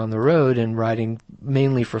biking on the road and riding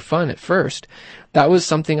mainly for fun at first, that was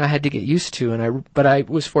something I had to get used to. But I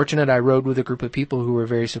was fortunate I rode with a group of people who were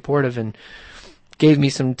very supportive and gave me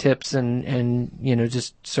some tips and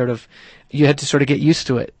just sort of, you had to sort of get used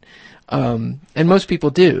to it. And most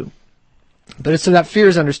people do. But so that fear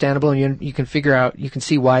is understandable, and you can figure out, you can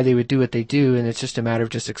see why they would do what they do, and it's just a matter of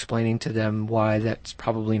just explaining to them why that's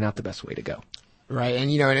probably not the best way to go. Right,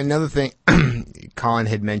 and and another thing, Colin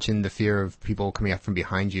had mentioned the fear of people coming up from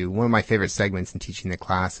behind you. One of my favorite segments in teaching the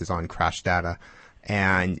class is on crash data,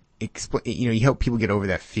 and you help people get over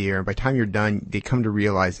that fear. And by the time you're done, they come to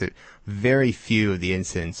realize that very few of the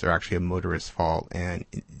incidents are actually a motorist's fault, and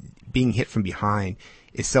being hit from behind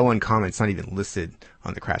is so uncommon, it's not even listed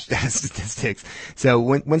on the crash data statistics. So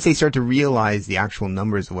once they start to realize the actual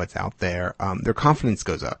numbers of what's out there, their confidence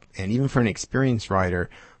goes up. And even for an experienced rider,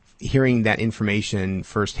 hearing that information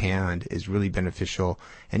firsthand is really beneficial.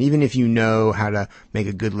 And even if you know how to make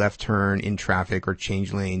a good left turn in traffic or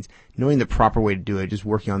change lanes, knowing the proper way to do it, just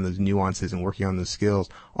working on those nuances and working on those skills,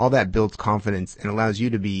 all that builds confidence and allows you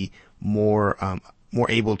to be more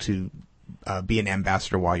able to be an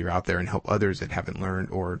ambassador while you're out there and help others that haven't learned,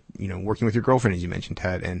 or working with your girlfriend, as you mentioned,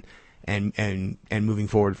 Ted, and moving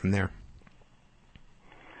forward from there.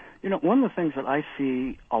 One of the things that I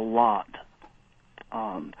see a lot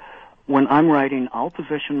when I'm riding, I'll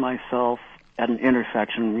position myself at an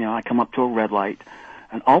intersection. I come up to a red light,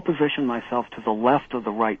 and I'll position myself to the left of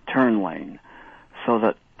the right turn lane so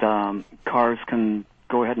that cars can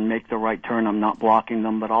go ahead and make the right turn. I'm not blocking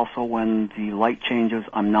them, but also when the light changes,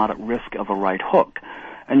 I'm not at risk of a right hook.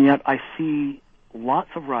 And yet I see lots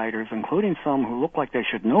of riders, including some who look like they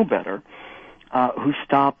should know better, who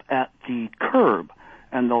stop at the curb,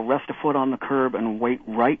 and they'll rest a foot on the curb and wait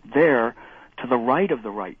right there to the right of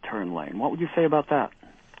the right turn lane. What would you say about that?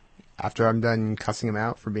 After I'm done cussing them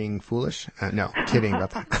out for being foolish? No, kidding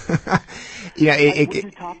about that.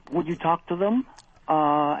 Would you talk to them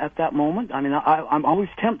at that moment? I mean, I'm always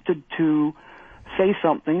tempted to say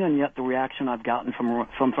something, and yet the reaction I've gotten from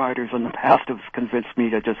some riders in the past has convinced me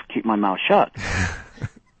to just keep my mouth shut.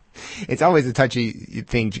 It's always a touchy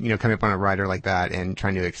thing, coming up on a rider like that and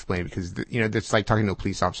trying to explain, because, it's like talking to a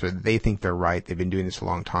police officer. They think they're right. They've been doing this a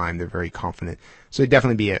long time. They're very confident. So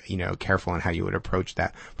definitely be, careful on how you would approach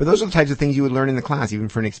that. But those are the types of things you would learn in the class. Even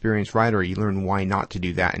for an experienced rider, you learn why not to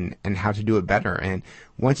do that and how to do it better. And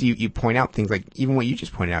once you point out things like even what you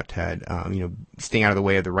just pointed out, Ted, staying out of the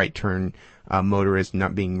way of the right turn motorist,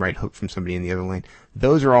 not being right hooked from somebody in the other lane.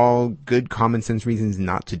 Those are all good common sense reasons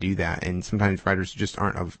not to do that. And sometimes riders just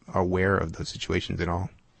aren't aware of those situations at all.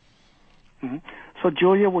 Mm-hmm. So,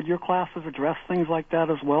 Julia, would your classes address things like that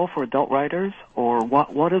as well for adult riders? Or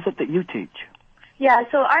what is it that you teach? Yeah,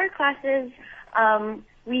 so our classes,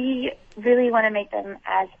 we really want to make them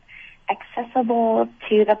as accessible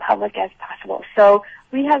to the public as possible. So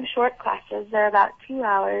we have short classes. They're about 2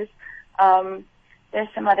 hours. There's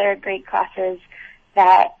some other great classes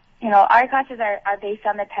that, our classes are based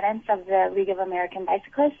on the tenets of the League of American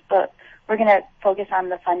Bicyclists, but we're going to focus on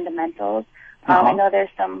the fundamentals. I know there's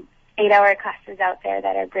some 8-hour classes out there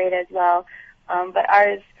that are great as well, but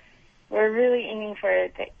ours, we're really aiming for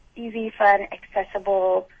the easy, fun,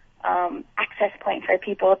 accessible access point for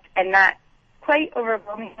people and not quite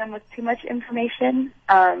overwhelming them with too much information.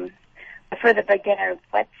 But for the beginner,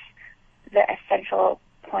 what's the essential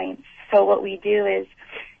points? So what we do is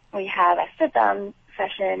we have a sit-down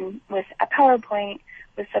session with a PowerPoint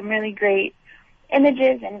with some really great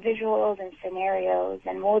images and visuals and scenarios,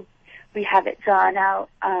 and we have it drawn out,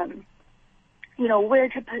 where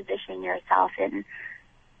to position yourself in,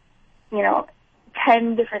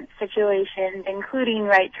 10 different situations, including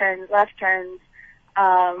right turns, left turns,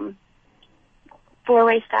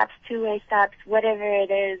 four-way stops, two-way stops, whatever it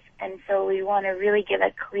is. And so we want to really give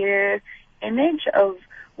a clear image of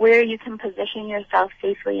where you can position yourself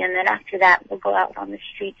safely. And then after that, we'll go out on the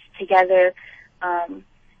streets together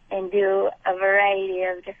and do a variety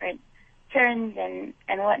of different turns and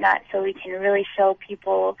whatnot, so we can really show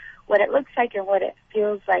people what it looks like and what it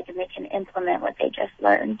feels like, and they can implement what they just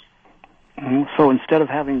learned. So instead of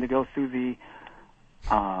having to go through the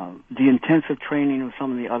intensive training of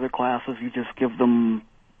some of the other classes, you just give them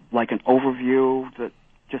like an overview that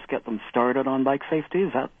just get them started on bike safety?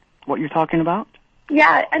 Is that what you're talking about?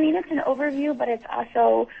 Yeah, I mean, it's an overview, but it's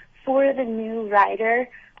also for the new rider,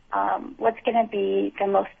 what's going to be the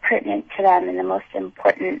most pertinent to them and the most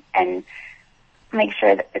important, and make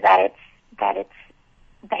sure that it's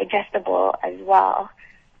digestible as well.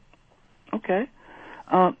 Okay.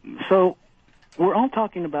 So we're all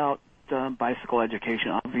talking about bicycle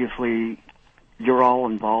education. Obviously, you're all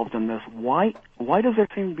involved in this. Why does there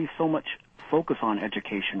seem to be so much focus on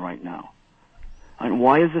education right now? And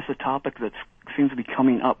why is this a topic that seems to be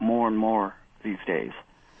coming up more and more these days?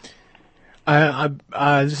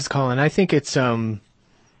 This is Colin. I think it's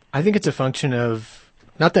a function of,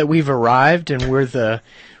 not that we've arrived and we're the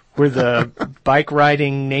bike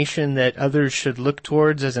riding nation that others should look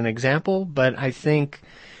towards as an example, but I think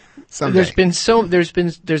someday. there's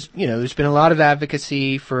been a lot of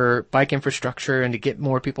advocacy for bike infrastructure and to get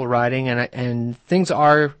more people riding, and things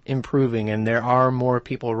are improving and there are more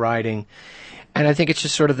people riding. And I think it's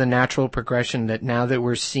just sort of the natural progression that now that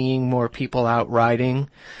we're seeing more people out riding,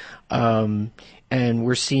 and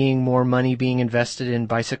we're seeing more money being invested in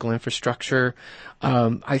bicycle infrastructure,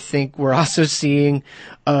 I think we're also seeing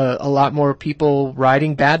a lot more people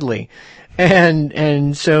riding badly.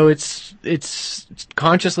 And so it's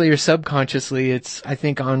consciously or subconsciously, it's, I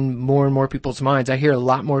think, on more and more people's minds. I hear a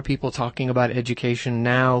lot more people talking about education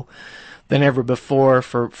now than ever before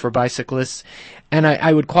for bicyclists. And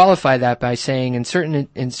I would qualify that by saying in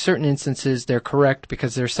certain instances they're correct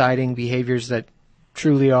because they're citing behaviors that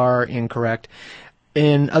truly are incorrect.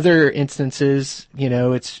 In other instances,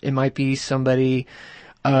 it might be somebody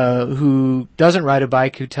who doesn't ride a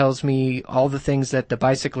bike who tells me all the things that the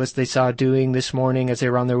bicyclist they saw doing this morning as they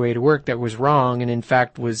were on their way to work that was wrong and in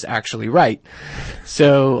fact was actually right.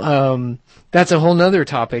 So that's a whole nother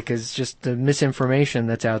topic, is just the misinformation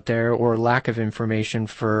that's out there, or lack of information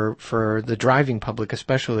for the driving public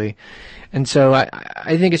especially. And so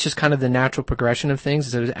I think it's just kind of the natural progression of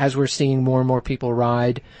things as we're seeing more and more people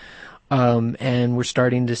ride, and we're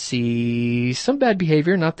starting to see some bad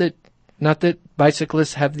behavior. Not that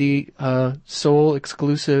bicyclists have the sole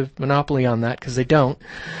exclusive monopoly on that, because they don't.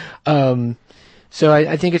 So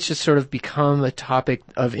I think it's just sort of become a topic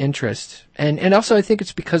of interest. And also I think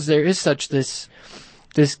it's because there is such this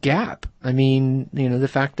gap. I mean, the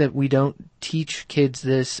fact that we don't teach kids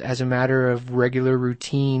this as a matter of regular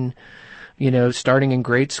routine, starting in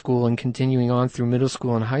grade school and continuing on through middle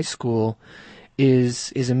school and high school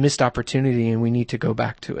is a missed opportunity, and we need to go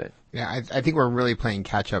back to it. Yeah, I think we're really playing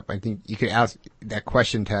catch up. I think you could ask that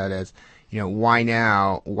question, Ted, as, why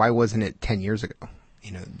now? Why wasn't it 10 years ago?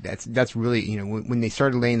 That's really, when they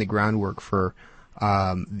started laying the groundwork for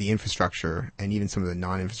the infrastructure and even some of the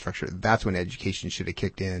non-infrastructure, that's when education should have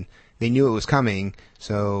kicked in. They knew it was coming,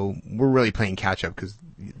 so we're really playing catch up because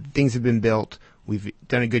things have been built. We've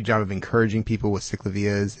done a good job of encouraging people with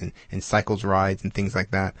ciclovias and cycles rides and things like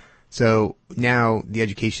that. So now the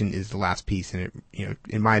education is the last piece, and it,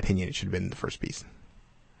 in my opinion, it should have been the first piece.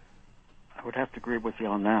 I would have to agree with you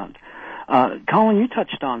on that. Colin, you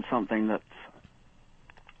touched on something that's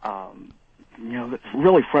that's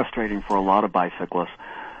really frustrating for a lot of bicyclists,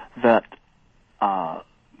 that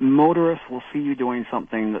motorists will see you doing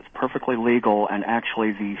something that's perfectly legal and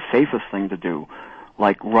actually the safest thing to do,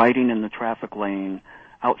 like riding in the traffic lane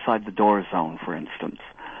outside the door zone, for instance.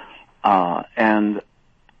 And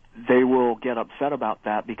they will get upset about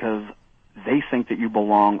that because they think that you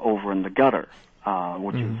belong over in the gutter,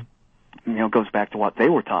 which is, goes back to what they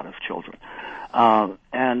were taught as children.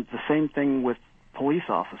 And the same thing with police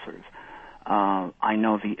officers. I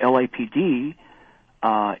know the LAPD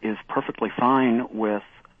is perfectly fine with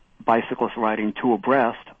bicyclists riding two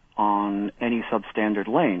abreast on any substandard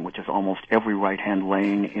lane, which is almost every right-hand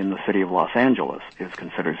lane in the city of Los Angeles is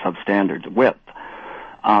considered substandard width.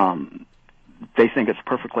 They think it's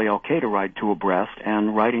perfectly okay to ride two abreast,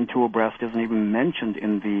 and riding two abreast isn't even mentioned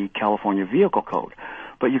in the California Vehicle Code.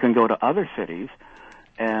 But you can go to other cities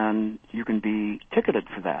and you can be ticketed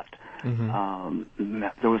for that.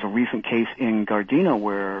 There was a recent case in Gardena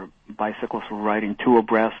where bicyclists were riding two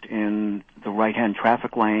abreast in the right-hand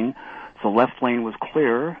traffic lane. The left lane was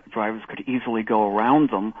clear. Drivers could easily go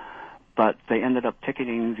around them, but they ended up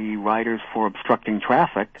ticketing the riders for obstructing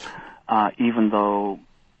traffic, even though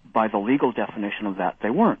by the legal definition of that they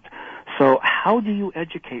weren't. So how do you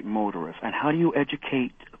educate motorists, and how do you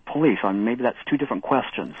educate police? I mean, maybe that's two different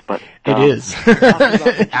questions, but it is.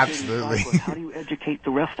 Absolutely. How do you educate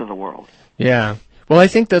the rest of the world? Yeah. Well, I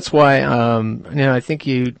think that's why, I think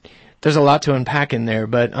there's a lot to unpack in there,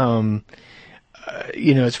 but,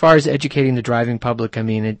 as far as educating the driving public, I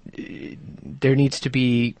mean, it needs to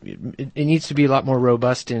be a lot more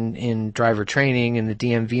robust in driver training and the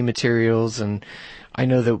DMV materials. And I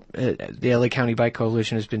know that the LA County Bike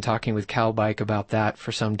Coalition has been talking with Cal Bike about that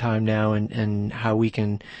for some time now, and how we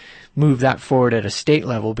can move that forward at a state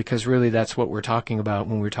level, because really that's what we're talking about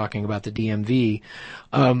when we're talking about the DMV.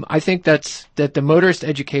 I think that the motorist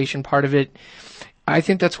education part of it, I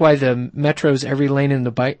think that's why the Metro's Every Lane in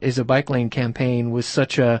the Bike is a Bike Lane campaign was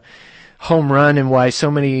such a home run, and why so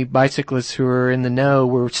many bicyclists who are in the know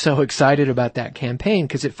were so excited about that campaign,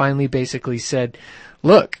 because it finally basically said,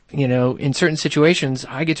 look, in certain situations,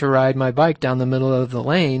 I get to ride my bike down the middle of the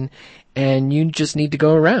lane, and you just need to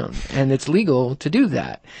go around, and it's legal to do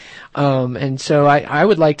that. And so I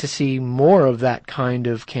would like to see more of that kind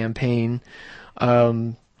of campaign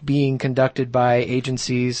being conducted by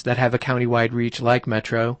agencies that have a countywide reach like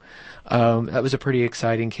Metro. That was a pretty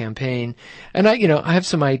exciting campaign. And I have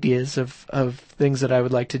some ideas of things that I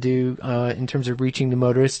would like to do in terms of reaching the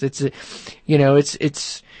motorists.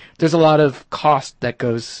 There's a lot of cost that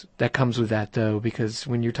comes with that, though, because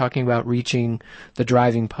when you're talking about reaching the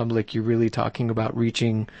driving public, you're really talking about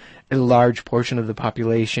reaching a large portion of the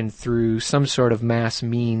population through some sort of mass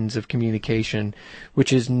means of communication,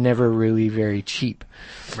 which is never really very cheap.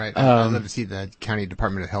 Right. I'd love to see the County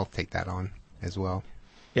Department of Health take that on as well.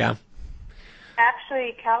 Yeah.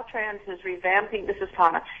 Actually, Caltrans is revamping, this is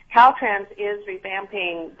Tana, Caltrans is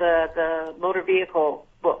revamping the motor vehicle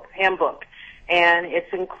handbook. And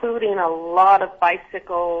it's including a lot of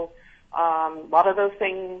bicycle, a lot of those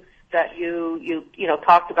things that you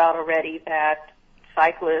talked about already, that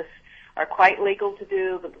cyclists are quite legal to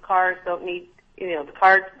do, but the cars don't need,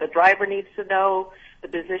 the driver needs to know the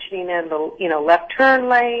positioning in the, left turn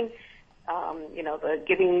lane, the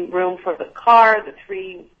giving room for the car, the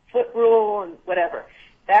 3-foot rule, and whatever.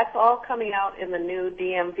 That's all coming out in the new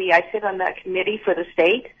DMV. I sit on that committee for the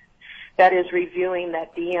state that is reviewing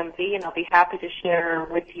that DMV, and I'll be happy to share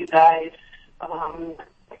with you guys the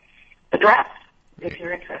draft if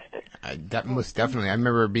you're interested. Most definitely. I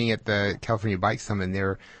remember being at the California Bike Summit, and they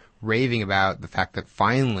were raving about the fact that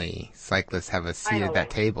finally cyclists have a seat at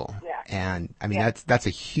that table. Yeah. And I mean, that's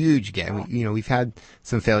a huge get. We've had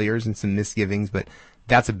some failures and some misgivings, but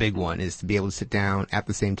that's a big one, is to be able to sit down at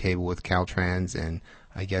the same table with Caltrans and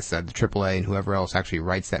I guess the AAA and whoever else actually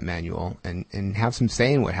writes that manual and have some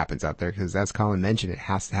say in what happens out there, because as Colin mentioned, it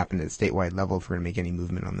has to happen at a statewide level if we're going to make any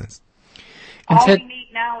movement on this. All we need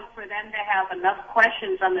now is for them to have enough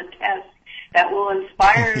questions on the test that will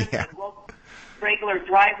inspire regular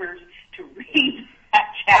drivers to read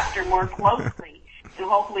that chapter more closely and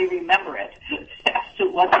hopefully remember it as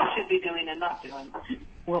to what they should be doing and not doing.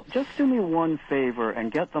 Well, just do me one favor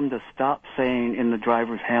and get them to stop saying in the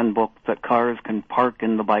driver's handbook that cars can park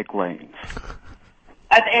in the bike lanes.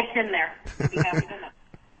 It's in there. We have it in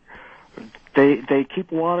there. They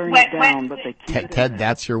keep watering it down, but they keep it Ted, in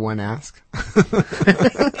that's your one ask?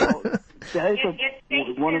 That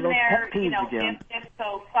is one of those pet peeves again. If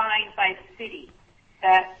so signed by the city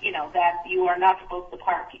that you are not supposed to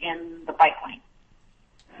park in the bike lane.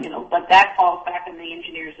 But that falls back on the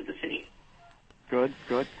engineers of the city. Good.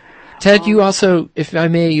 Ted, you also, if I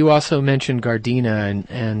may, you also mentioned Gardena,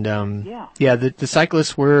 and the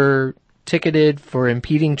cyclists were ticketed for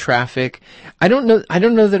impeding traffic. I don't know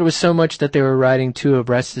that it was so much that they were riding two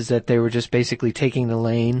abreast, as that they were just basically taking the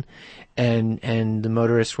lane, and the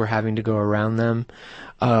motorists were having to go around them.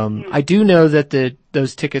 I do know that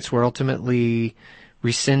those tickets were ultimately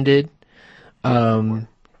rescinded. And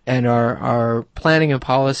our planning and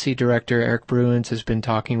policy director, Eric Bruins, has been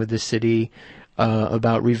talking with the city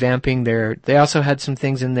about revamping they also had some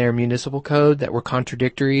things in their municipal code that were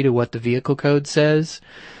contradictory to what the vehicle code says.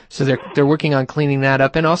 So they're working on cleaning that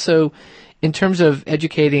up. And also, in terms of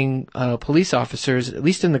educating police officers, at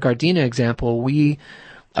least in the Gardena example, the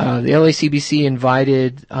LACBC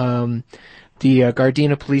invited the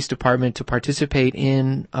Gardena Police Department to participate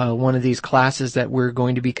in one of these classes that we're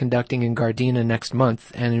going to be conducting in Gardena next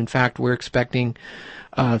month. And in fact, we're expecting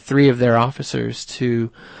 3 of their officers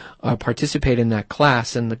to participate in that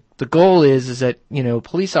class. And the goal is that,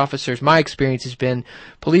 police officers, my experience has been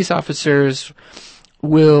police officers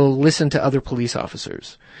will listen to other police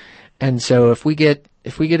officers. And so if we get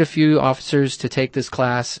a few officers to take this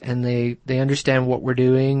class and they understand what we're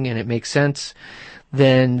doing and it makes sense,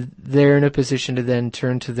 then they're in a position to then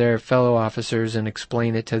turn to their fellow officers and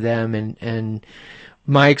explain it to them. And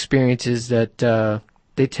my experience is that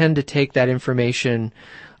they tend to take that information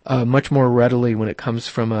much more readily when it comes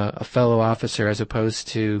from a fellow officer as opposed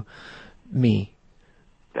to me.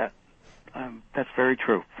 That's very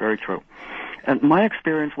true, very true. And my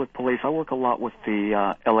experience with police, I work a lot with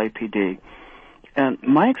the LAPD, and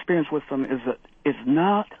my experience with them is that it's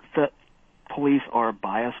not that police are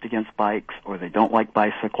biased against bikes or they don't like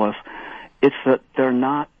bicyclists. It's that they're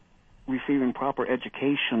not receiving proper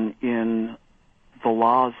education in the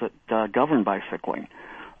laws that govern bicycling.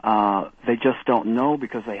 They just don't know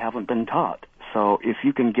because they haven't been taught. So if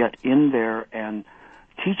you can get in there and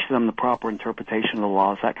teach them the proper interpretation of the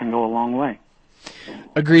laws, that can go a long way.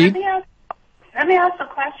 Agreed. Let me ask a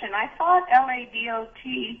question. I thought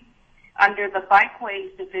LADOT, under the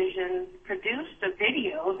Bikeways Division, produced a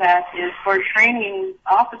video that is for training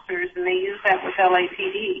officers, and they use that with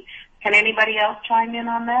LAPD. Can anybody else chime in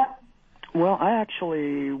on that? Well, I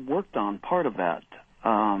actually worked on part of that.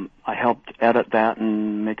 I helped edit that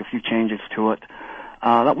and make a few changes to it.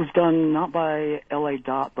 That was done not by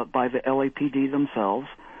LADOT, but by the LAPD themselves.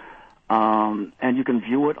 And you can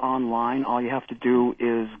view it online. All you have to do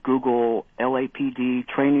is Google LAPD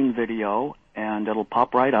training video, and it'll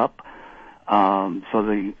pop right up. So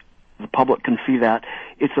the public can see that.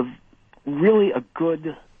 It's really a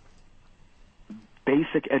good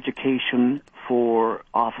basic education for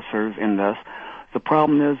officers in this. The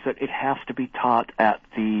problem is that it has to be taught at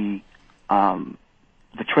the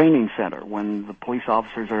training center. When the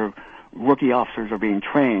rookie officers are being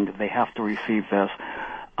trained, they have to receive this.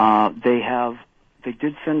 They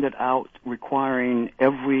did send it out requiring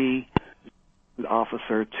every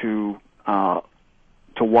officer to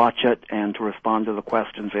watch it and to respond to the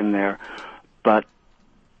questions in there. But,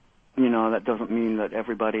 that doesn't mean that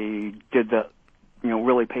everybody did that,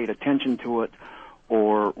 really paid attention to it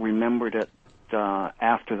or remembered it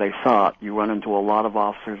after they saw it. You run into a lot of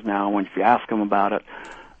officers now, and if you ask them about it,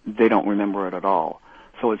 they don't remember it at all.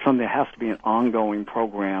 So it's something that has to be an ongoing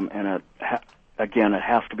program, and again, it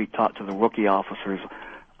has to be taught to the rookie officers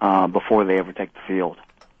before they ever take the field.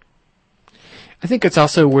 I think it's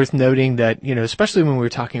also worth noting that, especially when we're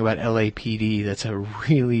talking about LAPD, that's a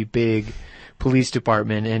really big police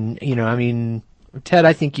department. And, Ted,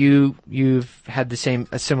 I think you've had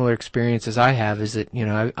a similar experience as I have, is that,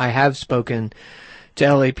 I have spoken to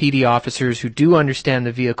LAPD officers who do understand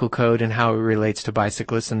the vehicle code and how it relates to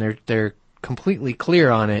bicyclists, and they're completely clear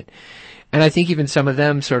on it. And I think even some of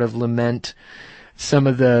them sort of lament some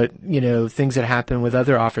of the, things that happen with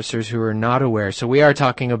other officers who are not aware. So we are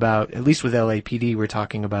talking about, at least with LAPD, we're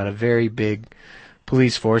talking about a very big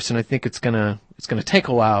police force, and I think it's gonna take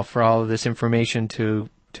a while for all of this information to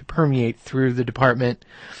permeate through the department.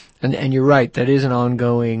 And you're right, that is an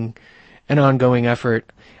ongoing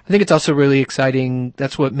effort. I think it's also really exciting.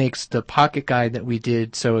 That's what makes the pocket guide that we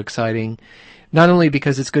did so exciting. Not only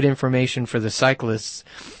because it's good information for the cyclists,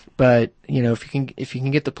 but if you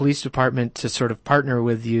can get the police department to sort of partner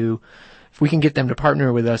with you, if we can get them to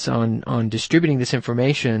partner with us on distributing this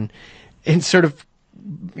information, it sort of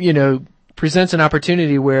presents an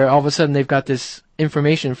opportunity where all of a sudden they've got this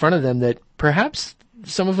information in front of them that perhaps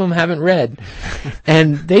some of them haven't read,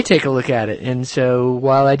 and they take a look at it. And so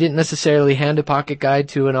while I didn't necessarily hand a pocket guide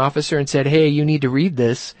to an officer and said, hey, you need to read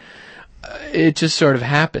this, it just sort of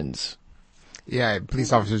happens. Yeah,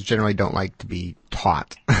 police officers generally don't like to be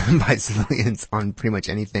taught by civilians on pretty much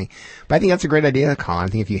anything. But I think that's a great idea, Colin. I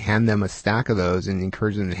think if you hand them a stack of those and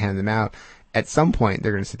encourage them to hand them out, at some point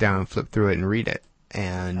they're going to sit down and flip through it and read it.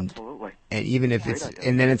 And absolutely. And even if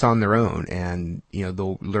and then it's on their own, and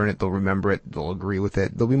they'll learn it, they'll remember it, they'll agree with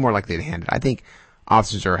it, they'll be more likely to hand it. I think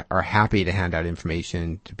officers are happy to hand out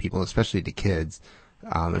information to people, especially to kids,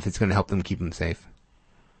 if it's going to help them keep them safe.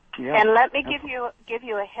 Yeah. And let me give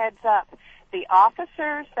you a heads up. The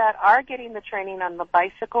officers that are getting the training on the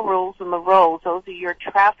bicycle rules and the roads, those are your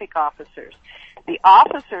traffic officers. The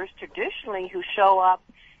officers traditionally who show up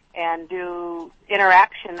and do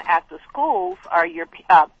interaction at the schools are your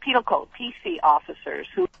penal code, PC officers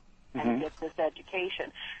who get this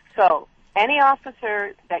education. So any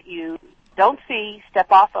officer that you don't see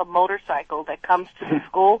step off a motorcycle that comes to the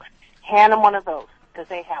school, hand them one of those, because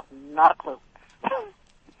they have not a clue.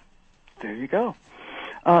 There you go.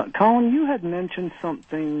 Colin, you had mentioned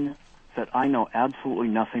something that I know absolutely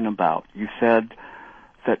nothing about. You said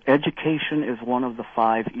that education is one of the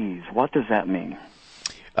 5 E's. What does that mean?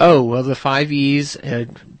 Oh, well, the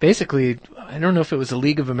 5Es, basically, I don't know if it was the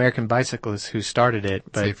League of American Bicyclists who started it,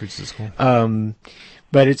 but Safe Routes to School.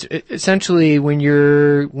 But it's essentially when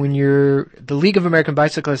the League of American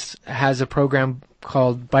Bicyclists has a program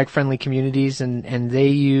called Bike Friendly Communities, and they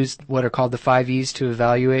use what are called the 5Es to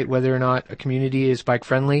evaluate whether or not a community is bike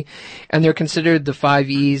friendly, and they're considered the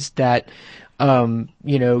 5Es that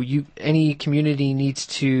any community needs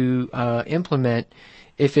to implement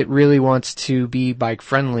if it really wants to be bike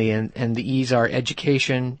friendly, and the E's are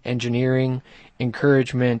education, engineering,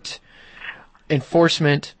 encouragement,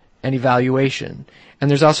 enforcement, and evaluation. And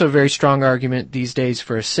there's also a very strong argument these days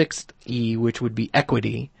for a sixth E, which would be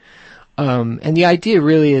equity. And the idea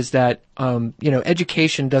really is that,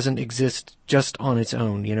 education doesn't exist just on its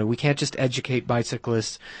own. We can't just educate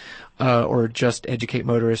bicyclists, or just educate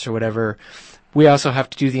motorists or whatever. We also have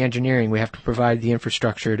to do the engineering. We have to provide the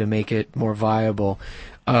infrastructure to make it more viable.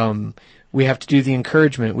 We have to do the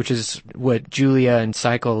encouragement, which is what Julia and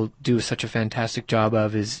Cycle do such a fantastic job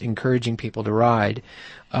of, is encouraging people to ride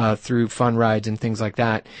through fun rides and things like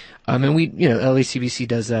that. And LACBC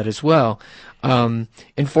does that as well.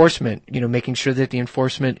 Enforcement, making sure that the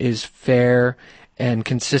enforcement is fair and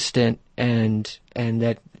consistent and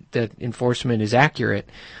that enforcement is accurate.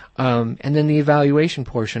 And then the evaluation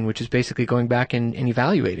portion, which is basically going back and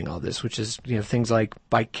evaluating all this, which is, things like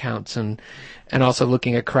bike counts and also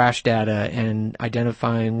looking at crash data and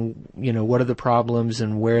identifying, what are the problems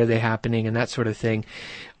and where are they happening and that sort of thing.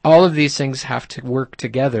 All of these things have to work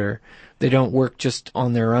together. They don't work just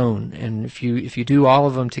on their own. And if you do all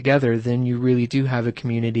of them together, then you really do have a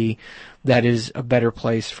community that is a better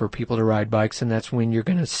place for people to ride bikes. And that's when you're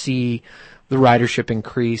going to see the ridership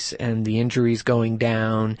increase and the injuries going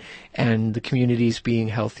down and the communities being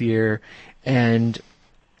healthier. And,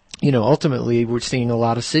 ultimately we're seeing a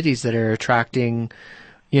lot of cities that are attracting,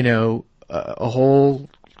 a whole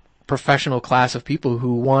professional class of people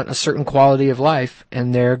who want a certain quality of life,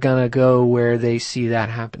 and they're going to go where they see that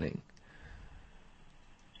happening.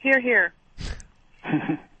 Hear, hear.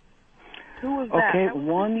 Who was that? Okay, That was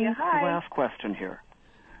one Cynthia. Hi. last question here.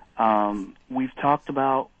 We've talked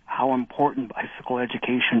about how important bicycle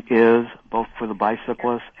education is, both for the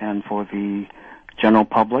bicyclists and for the general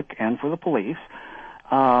public and for the police.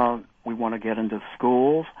 We want to get into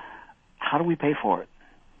schools. How do we pay for it?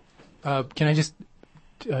 Can I just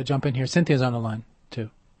jump in here? Cynthia's on the line, too.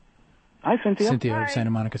 Hi, Cynthia. Cynthia Hi. of Santa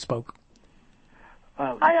Monica spoke.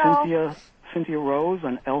 Hi, all. Cynthia Rose,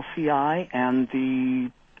 an LCI, and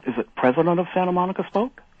is it president of Santa Monica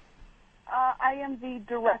spoke? I am the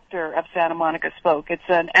director of Santa Monica Spoke. It's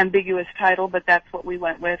an ambiguous title, but that's what we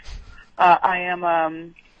went with. I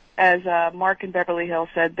am, as Mark in Beverly Hills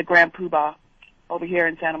said, the Grand Poobah over here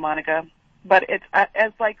in Santa Monica. But it's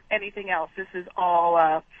as like anything else. This is all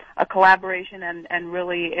a collaboration, and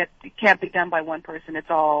really it can't be done by one person. It's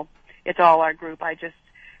all our group. I just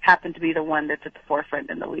happen to be the one that's at the forefront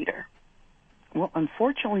and the leader. Well,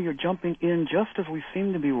 unfortunately, you're jumping in just as we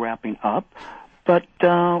seem to be wrapping up. But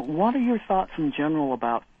what are your thoughts in general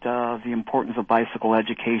about the importance of bicycle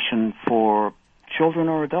education for children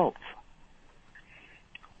or adults?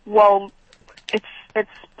 Well, it's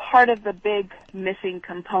part of the big missing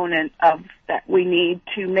component of that we need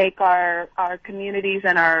to make our communities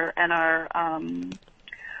and our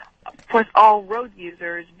of course all road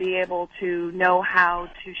users be able to know how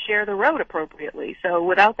to share the road appropriately. So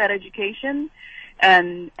without that education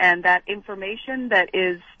and that information that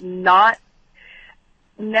is not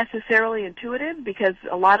necessarily intuitive, because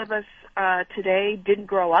a lot of us today didn't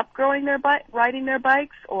grow up riding their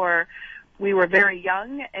bikes, or we were very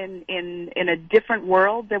young and in a different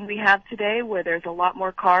world than we have today, where there's a lot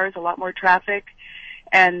more cars, a lot more traffic,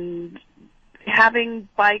 and having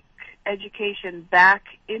bike education back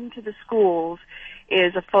into the schools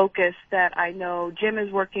is a focus that I know Jim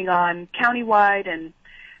is working on countywide, and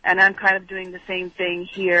I'm kind of doing the same thing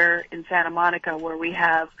here in Santa Monica, where we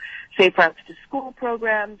have Safe Routes to School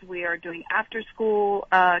programs. We are doing after-school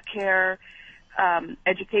care,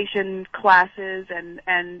 education classes,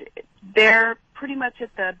 and they're pretty much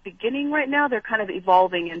at the beginning right now. They're kind of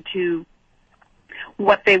evolving into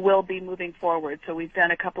what they will be moving forward. So we've done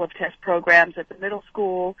a couple of test programs at the middle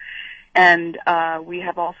school, and we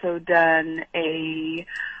have also done a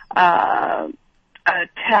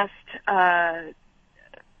test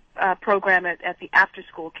program at the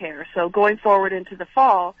after-school care. So going forward into the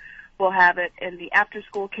fall, we'll have it in the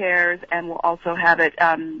after-school cares, and we'll also have it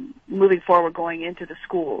moving forward going into the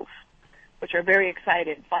schools, which are very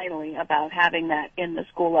excited finally about having that in the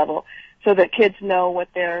school level, so that kids know what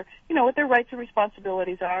their rights and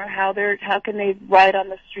responsibilities are, how can they ride on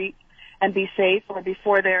the street and be safe, or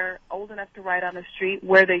before they're old enough to ride on the street,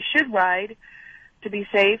 where they should ride to be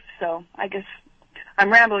safe. So I guess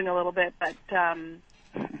I'm rambling a little bit, but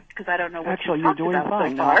because I don't know what Actually, you've you're talked doing about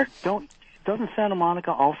fine. so far. Doesn't Santa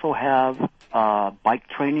Monica also have a bike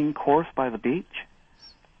training course by the beach?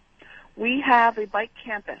 We have a bike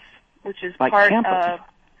campus, which is Bike part campus.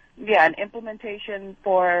 of an implementation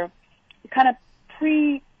for kind of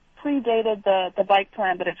predated the bike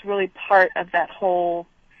plan, but it's really part of that whole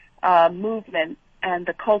movement and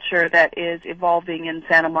the culture that is evolving in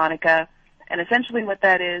Santa Monica. And essentially what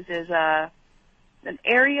that is an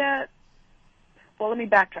area. Well, let me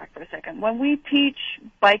backtrack for a second. When we teach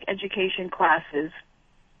bike education classes,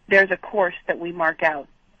 there's a course that we mark out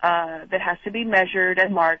that has to be measured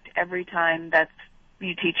and marked every time that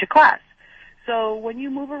you teach a class. So when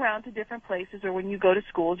you move around to different places or when you go to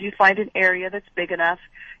schools, you find an area that's big enough,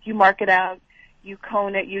 you mark it out, you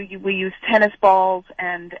cone it, we use tennis balls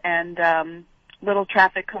and little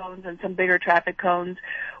traffic cones and some bigger traffic cones.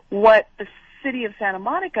 What the city of Santa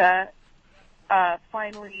Monica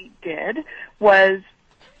finally did was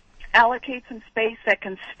allocate some space that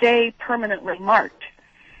can stay permanently marked.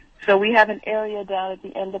 So we have an area down at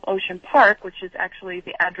the end of Ocean Park, which is actually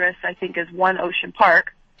the address, I think, is 1 Ocean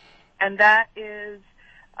Park. And that is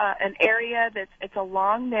an area it's a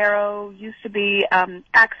long, narrow, used to be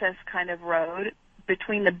access kind of road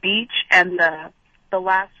between the beach and the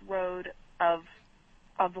last road of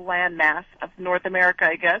the landmass of North America,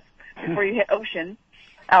 I guess, before you hit ocean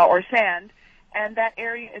or sand. And that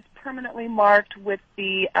area is permanently marked with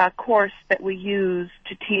the course that we use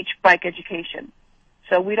to teach bike education.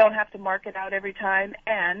 So we don't have to mark it out every time,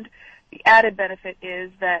 and the added benefit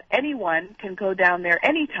is that anyone can go down there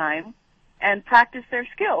anytime and practice their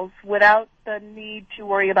skills without the need to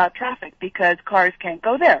worry about traffic because cars can't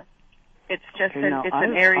go there. It's just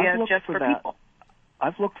an area just for people.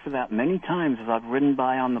 I've looked for that many times as I've ridden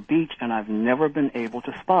by on the beach, and I've never been able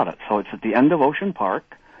to spot it. So it's at the end of Ocean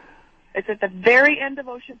Park. It's at the very end of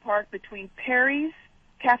Ocean Park between Perry's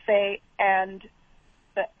Cafe and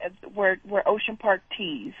where Ocean Park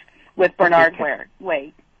tees with Bernard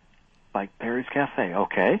Way. Like Perry's Cafe,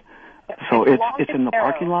 okay. So it's in the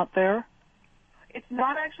parking lot there? It's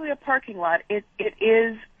not actually a parking lot. It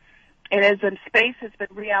is a space that's been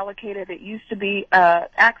reallocated. It used to be an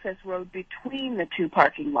access road between the two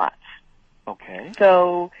parking lots. Okay.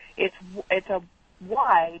 So it's a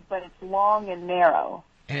wide, but it's long and narrow.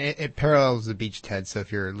 And it parallels the beach, Ted, so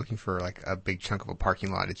if you're looking for like a big chunk of a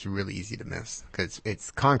parking lot, it's really easy to miss because it's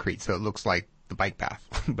concrete, so it looks like the bike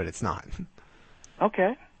path, but it's not.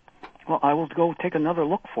 Okay. Well, I will go take another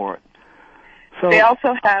look for it. So we have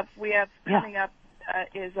coming up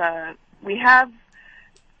we have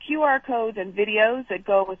QR codes and videos that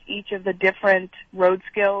go with each of the different road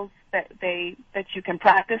skills that you can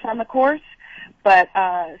practice on the course, but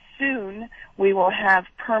soon we will have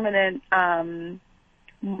permanent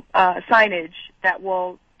signage that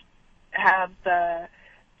will have the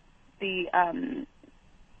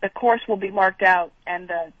course will be marked out, and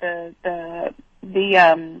the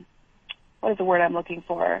what is the word I'm looking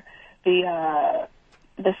for? The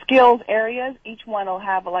skills areas. Each one will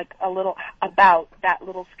have like a little about that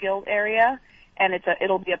little skilled area, and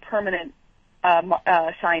it'll be a permanent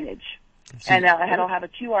signage, and it'll have a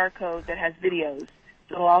QR code that has videos.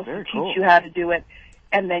 So it'll also teach you how to do it.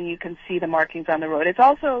 And then you can see the markings on the road. It's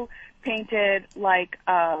also painted like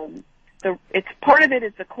it's part of it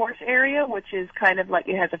is the course area, which is kind of like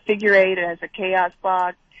it has a figure eight, it has a chaos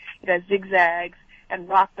box, it has zigzags and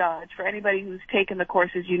rock dodge. For anybody who's taken the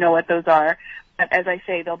courses, you know what those are. But as I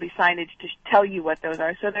say, there'll be signage to tell you what those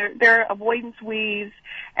are. So there are avoidance weaves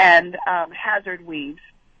and hazard weaves.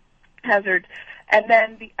 And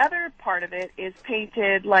then the other part of it is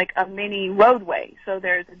painted like a mini roadway. So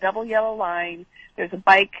there's a double yellow line, there's a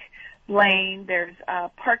bike lane, there's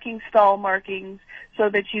parking stall markings so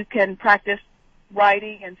that you can practice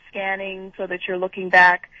riding and scanning so that you're looking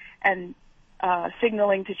back and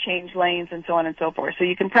signaling to change lanes and so on and so forth. So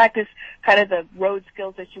you can practice kind of the road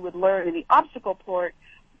skills that you would learn in the obstacle port.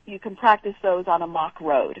 You can practice those on a mock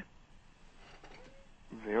road.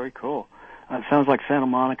 Very cool. It sounds like Santa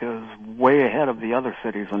Monica is way ahead of the other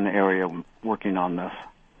cities in the area working on this.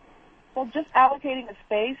 Well, just allocating the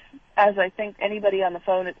space, as I think anybody on the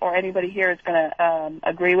phone or anybody here is going to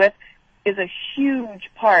agree with, is a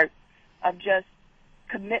huge part of just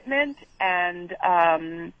commitment and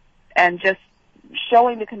just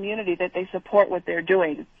showing the community that they support what they're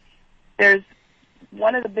doing. There's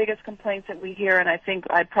one of the biggest complaints that we hear, and I think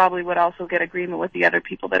I probably would also get agreement with the other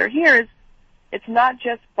people that are here, is it's not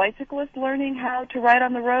just bicyclists learning how to ride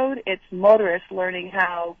on the road, it's motorists learning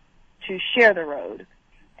how to share the road.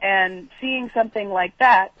 And seeing something like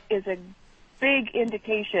that is a big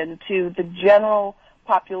indication to the general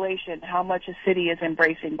population how much a city is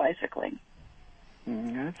embracing bicycling.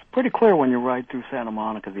 It's pretty clear when you ride through Santa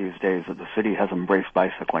Monica these days that the city has embraced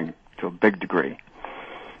bicycling to a big degree.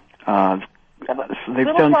 They've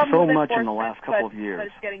done so much in the last couple of years. But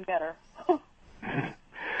it's getting better. Okay.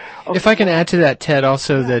 If I can add to that, Ted,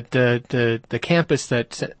 also that the campus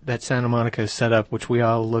that Santa Monica has set up, which we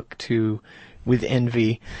all look to with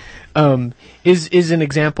envy, is an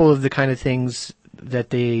example of the kind of things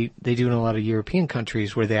that they do in a lot of European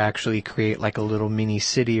countries, where they actually create like a little mini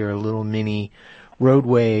city or a little mini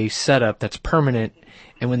roadway setup that's permanent.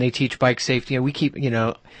 And when they teach bike safety, we keep,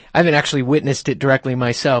 I haven't actually witnessed it directly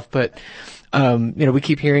myself, but we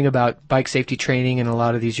keep hearing about bike safety training in a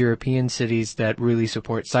lot of these European cities that really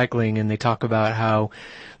support cycling, and they talk about how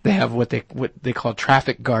they have what they call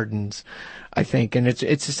traffic gardens, I think, and it's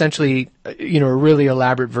essentially a really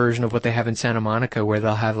elaborate version of what they have in Santa Monica, where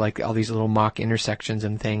they'll have like all these little mock intersections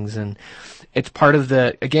and things, and it's part of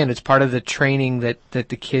the training that the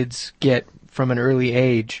kids get from an early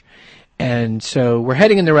age, and so we're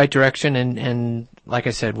heading in the right direction, and like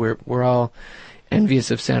I said, we're all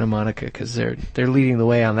envious of Santa Monica because they're leading the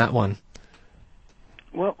way on that one.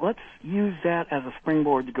 Well, let's use that as a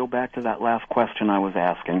springboard to go back to that last question I was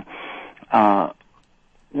asking.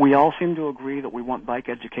 We all seem to agree that we want bike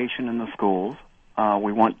education in the schools.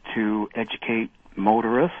 We want to educate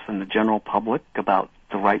motorists and the general public about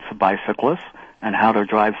the rights of bicyclists and how to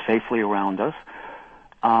drive safely around us.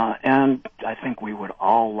 And I think we would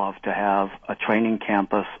all love to have a training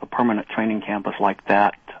campus, a permanent training campus like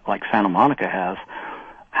that, like Santa Monica has.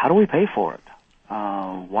 How do we pay for it?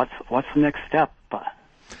 What's the next step?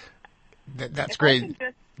 That's great.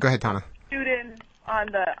 Go ahead, Tana. Shoot in on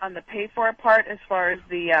the pay for it part as far as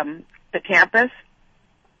the campus.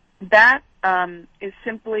 That is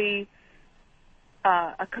simply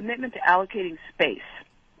a commitment to allocating space,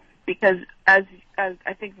 because as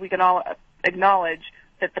I think we can all acknowledge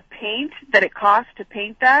that the paint that it costs to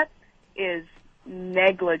paint that is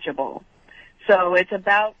negligible. So it's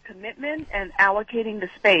about commitment and allocating the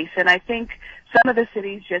space. And I think some of the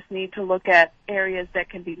cities just need to look at areas that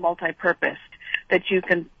can be multi-purposed, that you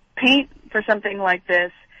can paint for something like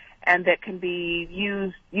this and that can be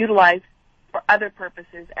utilized for other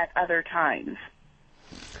purposes at other times.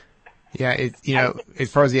 Yeah,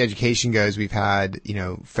 as far as the education goes, we've had,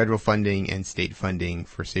 federal funding and state funding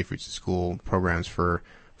for Safe Routes to School programs for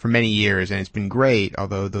many years, and it's been great,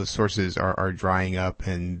 although those sources are drying up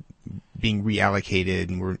and being reallocated,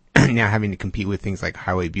 and we're now having to compete with things like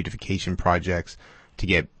highway beautification projects to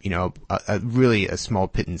get, really a small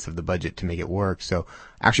pittance of the budget to make it work. So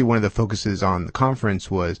actually one of the focuses on the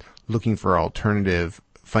conference was looking for alternative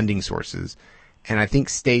funding sources. And I think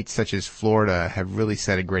states such as Florida have really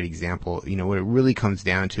set a great example. What it really comes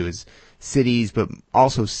down to is cities, but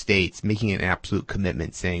also states making an absolute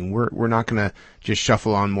commitment, saying we're not going to just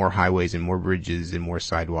shuffle on more highways and more bridges and more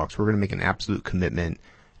sidewalks. We're going to make an absolute commitment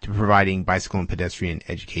to providing bicycle and pedestrian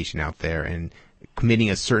education out there and committing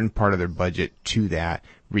a certain part of their budget to that,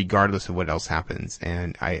 regardless of what else happens.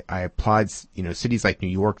 And I applaud, cities like New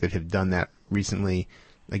York that have done that recently.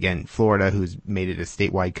 Again, Florida, who's made it a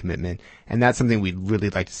statewide commitment. And that's something we'd really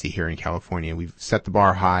like to see here in California. We've set the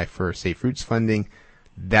bar high for Safe Routes funding.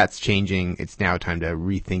 That's changing. It's now time to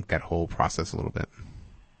rethink that whole process a little bit.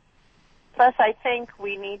 Plus, I think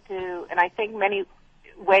we need to, and I think many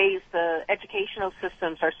ways the educational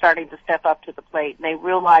systems are starting to step up to the plate, and they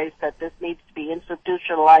realize that this needs to be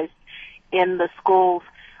institutionalized in the schools.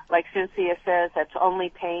 Like Cynthia says, that's only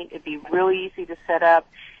paint. It'd be really easy to set up.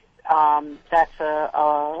 That's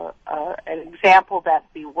an example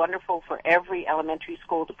that'd be wonderful for every elementary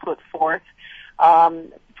school to put forth.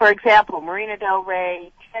 For example, Marina Del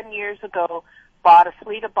Rey 10 years ago bought a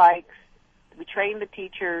fleet of bikes. We trained the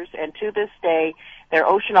teachers, and to this day, their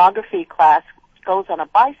oceanography class goes on a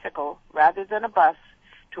bicycle rather than a bus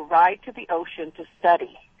to ride to the ocean to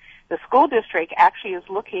study. The school district actually is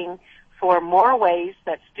looking for more ways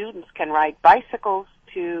that students can ride bicycles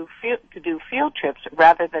to do field trips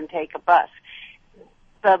rather than take a bus.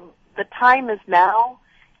 The time is now.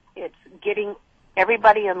 It's getting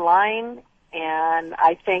everybody in line, and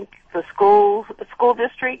I think the school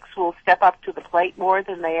districts will step up to the plate more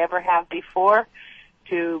than they ever have before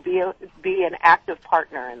to be an active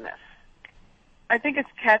partner in this. I think it's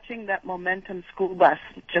catching that momentum school bus,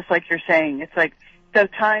 just like you're saying. It's like the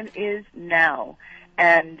time is now,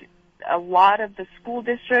 and a lot of the school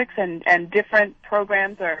districts and different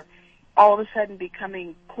programs are all of a sudden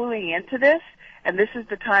cluing into this, and this is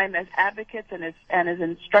the time as advocates and as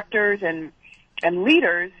instructors and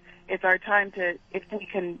leaders, it's our time to, if we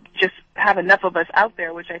can just have enough of us out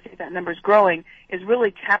there, which I think that number's growing, is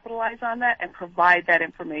really capitalize on that and provide that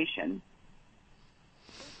information.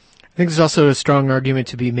 I think there's also a strong argument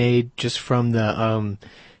to be made just from the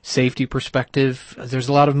safety perspective. There's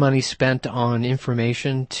a lot of money spent on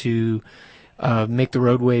information to make the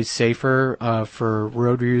roadways safer for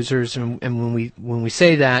road users, and when we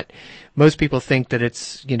say that, most people think that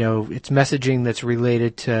it's messaging that's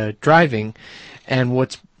related to driving, and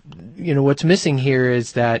what's missing here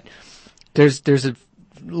is that there's a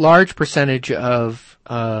large percentage of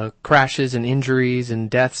crashes and injuries and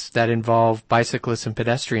deaths that involve bicyclists and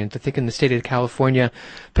pedestrians. I think in the state of California,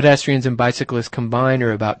 pedestrians and bicyclists combined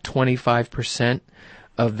are about 25%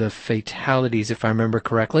 of the fatalities, if I remember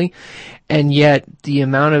correctly. And yet the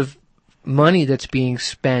amount of money that's being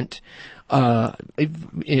spent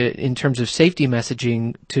in terms of safety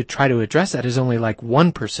messaging to try to address that is only like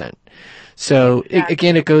 1%. So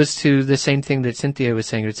again, it goes to the same thing that Cynthia was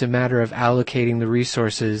saying. It's a matter of allocating the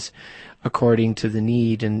resources according to the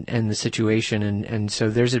need and the situation. And so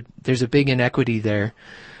there's a big inequity there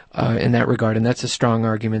in that regard. And that's a strong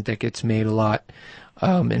argument that gets made a lot.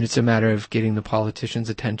 And it's a matter of getting the politicians'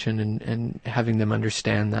 attention and having them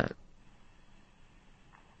understand that.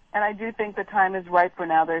 And I do think the time is right for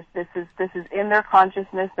now. This is in their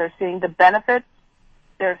consciousness. They're seeing the benefits.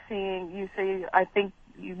 We're seeing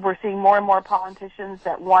more and more politicians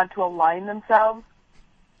that want to align themselves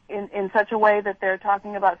in such a way that they're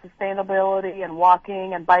talking about sustainability and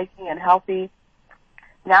walking and biking and healthy.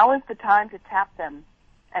 Now is the time to tap them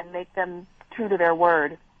and make them true to their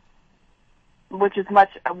word, which is much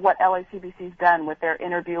of what LACBC's done with their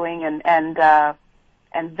interviewing and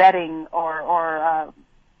vetting or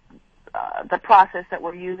the process that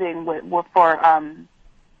we're using for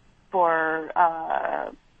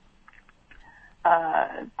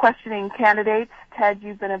questioning candidates. Ted,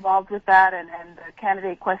 you've been involved with that, and the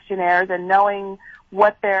candidate questionnaires, and knowing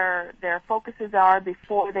what their focuses are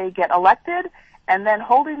before they get elected, and then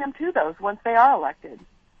holding them to those once they are elected.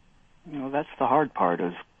 That's the hard part,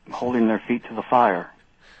 is holding their feet to the fire.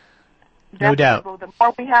 No doubt. The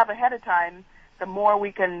more we have ahead of time, the more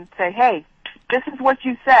we can say, hey, this is what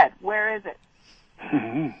you said. Where is it?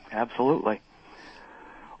 Absolutely.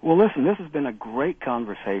 Well, listen, this has been a great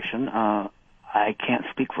conversation. I can't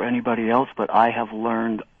speak for anybody else, but I have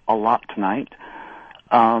learned a lot tonight.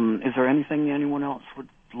 Is there anything anyone else would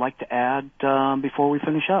like to add before we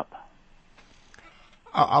finish up?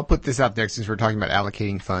 I'll put this out there since we're talking about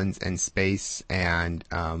allocating funds and space and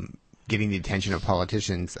getting the attention of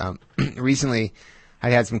politicians. Recently, I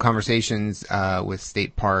had some conversations with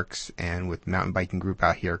state parks and with mountain biking group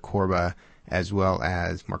out here, Corba, as well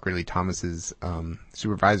as Mark Ridley Thomas's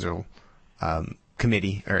supervisor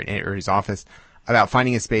committee or his office, about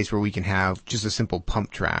finding a space where we can have just a simple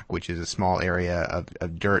pump track, which is a small area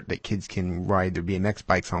of dirt that kids can ride their BMX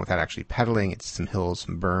bikes on without actually pedaling. It's some hills,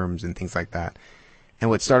 some berms, and things like that. And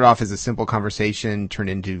what started off as a simple conversation turned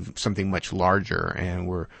into something much larger, and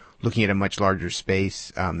we're looking at a much larger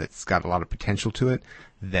space that's got a lot of potential to it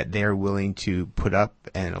that they're willing to put up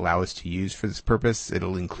and allow us to use for this purpose.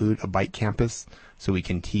 It'll include a bike campus, so we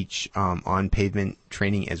can teach on-pavement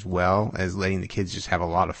training as well as letting the kids just have a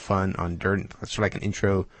lot of fun on dirt. It's sort of like an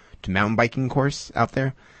intro to mountain biking course out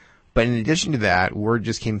there. But in addition to that, word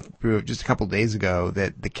just came through just a couple of days ago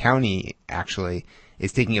that the county actually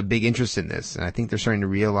is taking a big interest in this. And I think they're starting to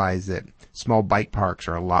realize that small bike parks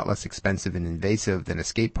are a lot less expensive and invasive than a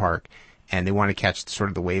skate park, and they want to catch sort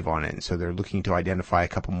of the wave on it. And so they're looking to identify a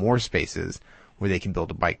couple more spaces where they can build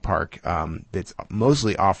a bike park that's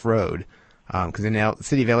mostly off-road, because in the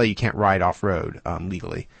city of LA you can't ride off-road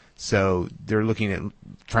legally. So they're looking at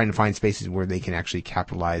trying to find spaces where they can actually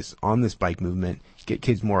capitalize on this bike movement, get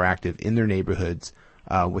kids more active in their neighborhoods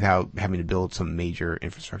without having to build some major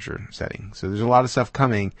infrastructure setting. So there's a lot of stuff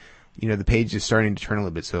coming. The page is starting to turn a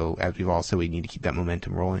little bit, so as we've all said, we need to keep that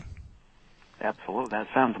momentum rolling. Absolutely. That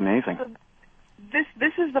sounds amazing. So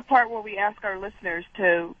this is the part where we ask our listeners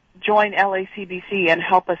to join LACBC and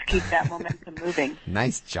help us keep that momentum moving.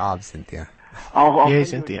 Nice job, Cynthia. I'll Yay,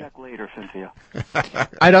 send you a Cynthia. check later, Cynthia.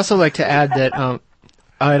 I'd also like to add that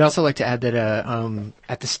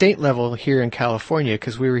at the state level here in California,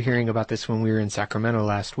 because we were hearing about this when we were in Sacramento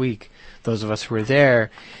last week, those of us who were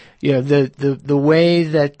there, the way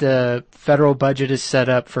that the federal budget is set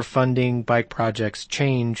up for funding bike projects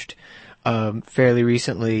changed fairly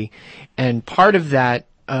recently, and part of that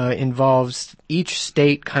involves each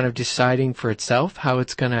state kind of deciding for itself how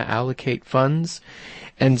it's going to allocate funds.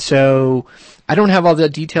 And so I don't have all the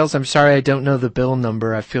details. I'm sorry, I don't know the bill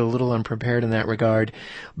number. I feel a little unprepared in that regard.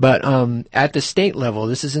 But at the state level,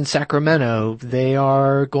 this is in Sacramento, they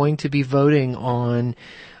are going to be voting on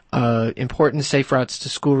important safe routes to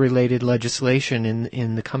school related legislation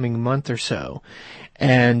in the coming month or so.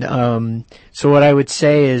 And so what I would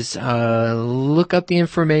say is look up the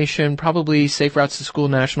information. Probably Safe Routes to School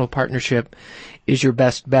National Partnership is your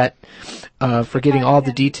best bet for getting all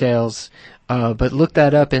the details. But look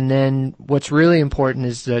that up, and then what's really important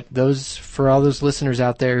is that for all those listeners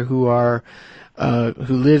out there who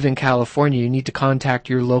live in California, you need to contact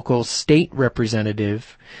your local state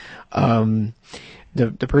representative,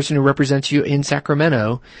 the person who represents you in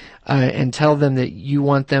Sacramento, and tell them that you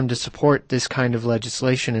want them to support this kind of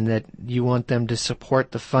legislation and that you want them to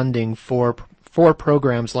support the funding for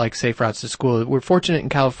programs like Safe Routes to School. We're fortunate in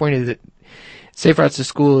California that Safe Routes to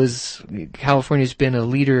School California's been a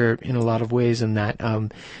leader in a lot of ways in that,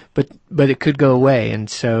 but it could go away, and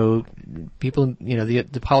so people,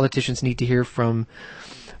 the politicians need to hear from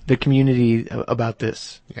the community about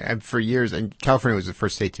this. Yeah, for years, and California was the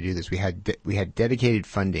first state to do this. We had dedicated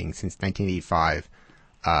funding since 1985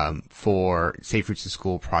 for Safe Routes to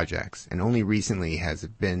School projects, and only recently has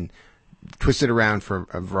it been twisted around for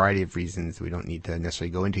a variety of reasons we don't need to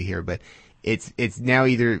necessarily go into here, but it's now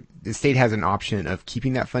either the state has an option of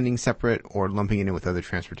keeping that funding separate or lumping it in with other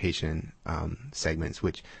transportation segments,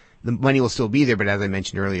 which the money will still be there, but as I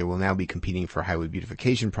mentioned earlier, we'll now be competing for highway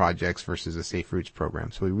beautification projects versus a Safe Routes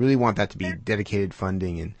program. So we really want that to be dedicated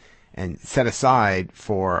funding and set aside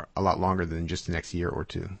for a lot longer than just the next year or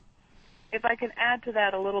two. If I can add to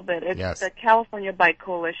that a little bit, it's Yes. the California Bike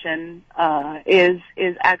Coalition is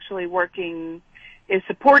actually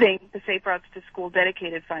supporting the Safe Routes to School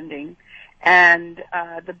dedicated funding, and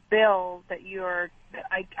the bill that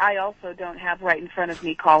I also don't have right in front of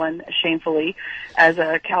me, Colin, shamefully, as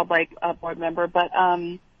a Cal Bike board member, but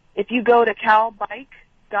if you go to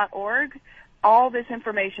calbike.org, all this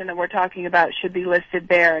information that we're talking about should be listed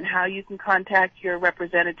there, and how you can contact your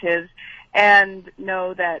representatives, and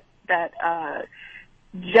know that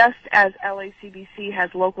just as LACBC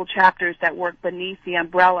has local chapters that work beneath the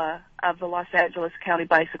umbrella of the Los Angeles County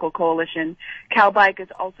Bicycle Coalition, Cal Bike is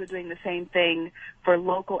also doing the same thing for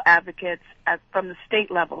local advocates from the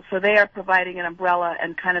state level. So they are providing an umbrella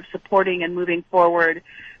and kind of supporting and moving forward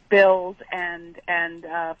bills and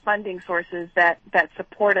funding sources that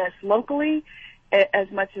support us locally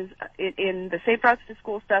as much as in the Safe Routes to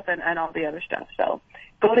School stuff and all the other stuff. So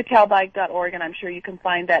go to calbike.org, and I'm sure you can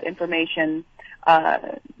find that information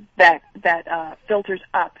that filters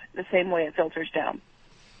up the same way it filters down.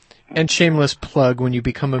 And shameless plug, when you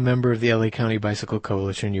become a member of the LA County Bicycle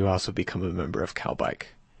Coalition, you also become a member of Cal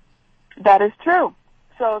Bike. That is true.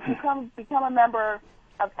 So if you become a member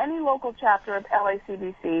of any local chapter of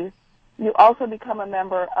LACBC, you also become a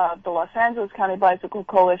member of the Los Angeles County Bicycle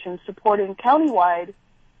Coalition, supporting countywide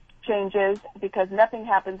changes, because nothing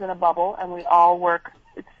happens in a bubble, and we all work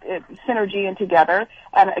it's synergy and together.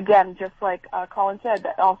 And again, just like Colin said,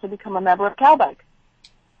 that also become a member of Cal Bike,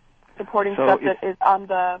 supporting stuff that is on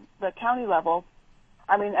the county level.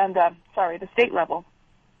 The state level.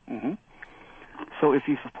 Mm-hmm. So if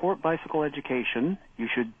you support bicycle education, you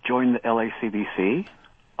should join the LACBC,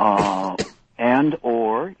 and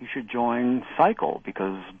or you should join Cycle,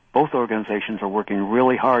 because both organizations are working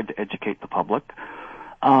really hard to educate the public.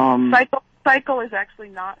 Cycle is actually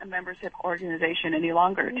not a membership organization any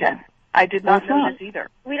longer, Ted. I did not know this either.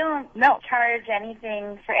 We don't charge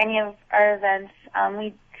anything for any of our events.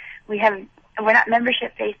 We're not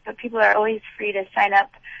membership based, but people are always free to sign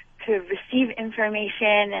up to receive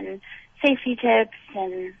information and safety tips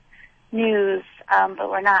and news, but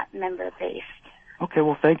we're not member based. Okay,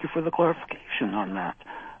 well, thank you for the clarification on that.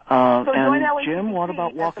 So and Jim, what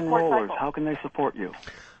about Walking Rollers? Cycle. How can they support you?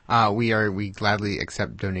 We gladly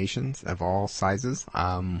accept donations of all sizes.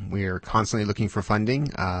 We are constantly looking for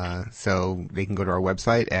funding, so they can go to our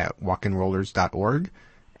website at walkinrollers.org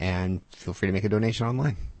and feel free to make a donation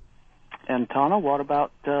online. And Tana, what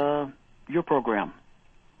about your program?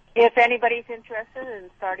 If anybody's interested in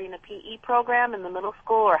starting a PE program in the middle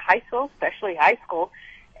school or high school, especially high school,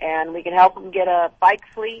 and we can help them get a bike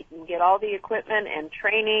fleet and get all the equipment and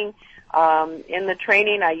training. In the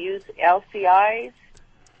training, I use LCIs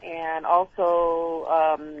and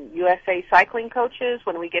also USA cycling coaches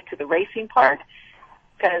when we get to the racing part,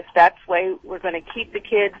 because that's the way we're going to keep the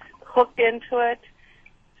kids hooked into it.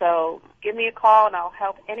 So give me a call, and I'll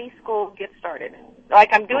help any school get started. Like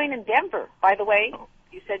I'm doing in Denver, by the way.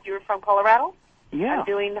 You said you were from Colorado? Yeah. I'm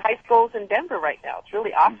doing high schools in Denver right now. It's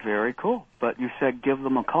really awesome. Very cool. But you said give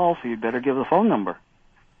them a call, so you better give the phone number.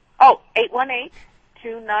 Oh,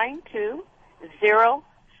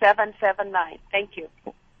 818-292-0779. Thank you.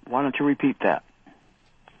 Why don't you repeat that?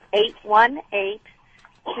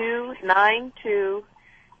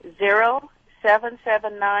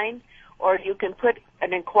 818-292-0779, or you can put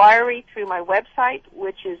an inquiry through my website,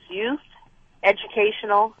 which is Youth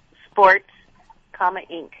Educational Sports,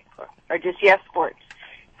 Inc., or just Yes Sports.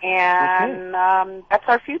 And that's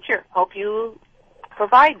our future. Hope you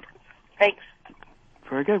provide. Thanks.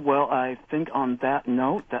 Very good. Well, I think on that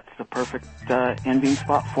note, that's the perfect ending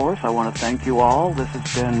spot for us. I want to thank you all. This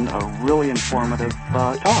has been a really informative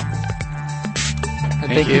talk.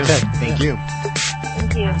 And thank you, Ted. Thank you.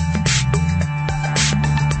 Thank you.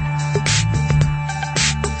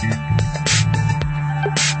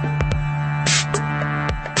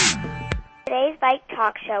 Today's Bike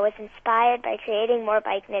Talk Show was inspired by creating more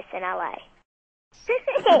bikeness in LA.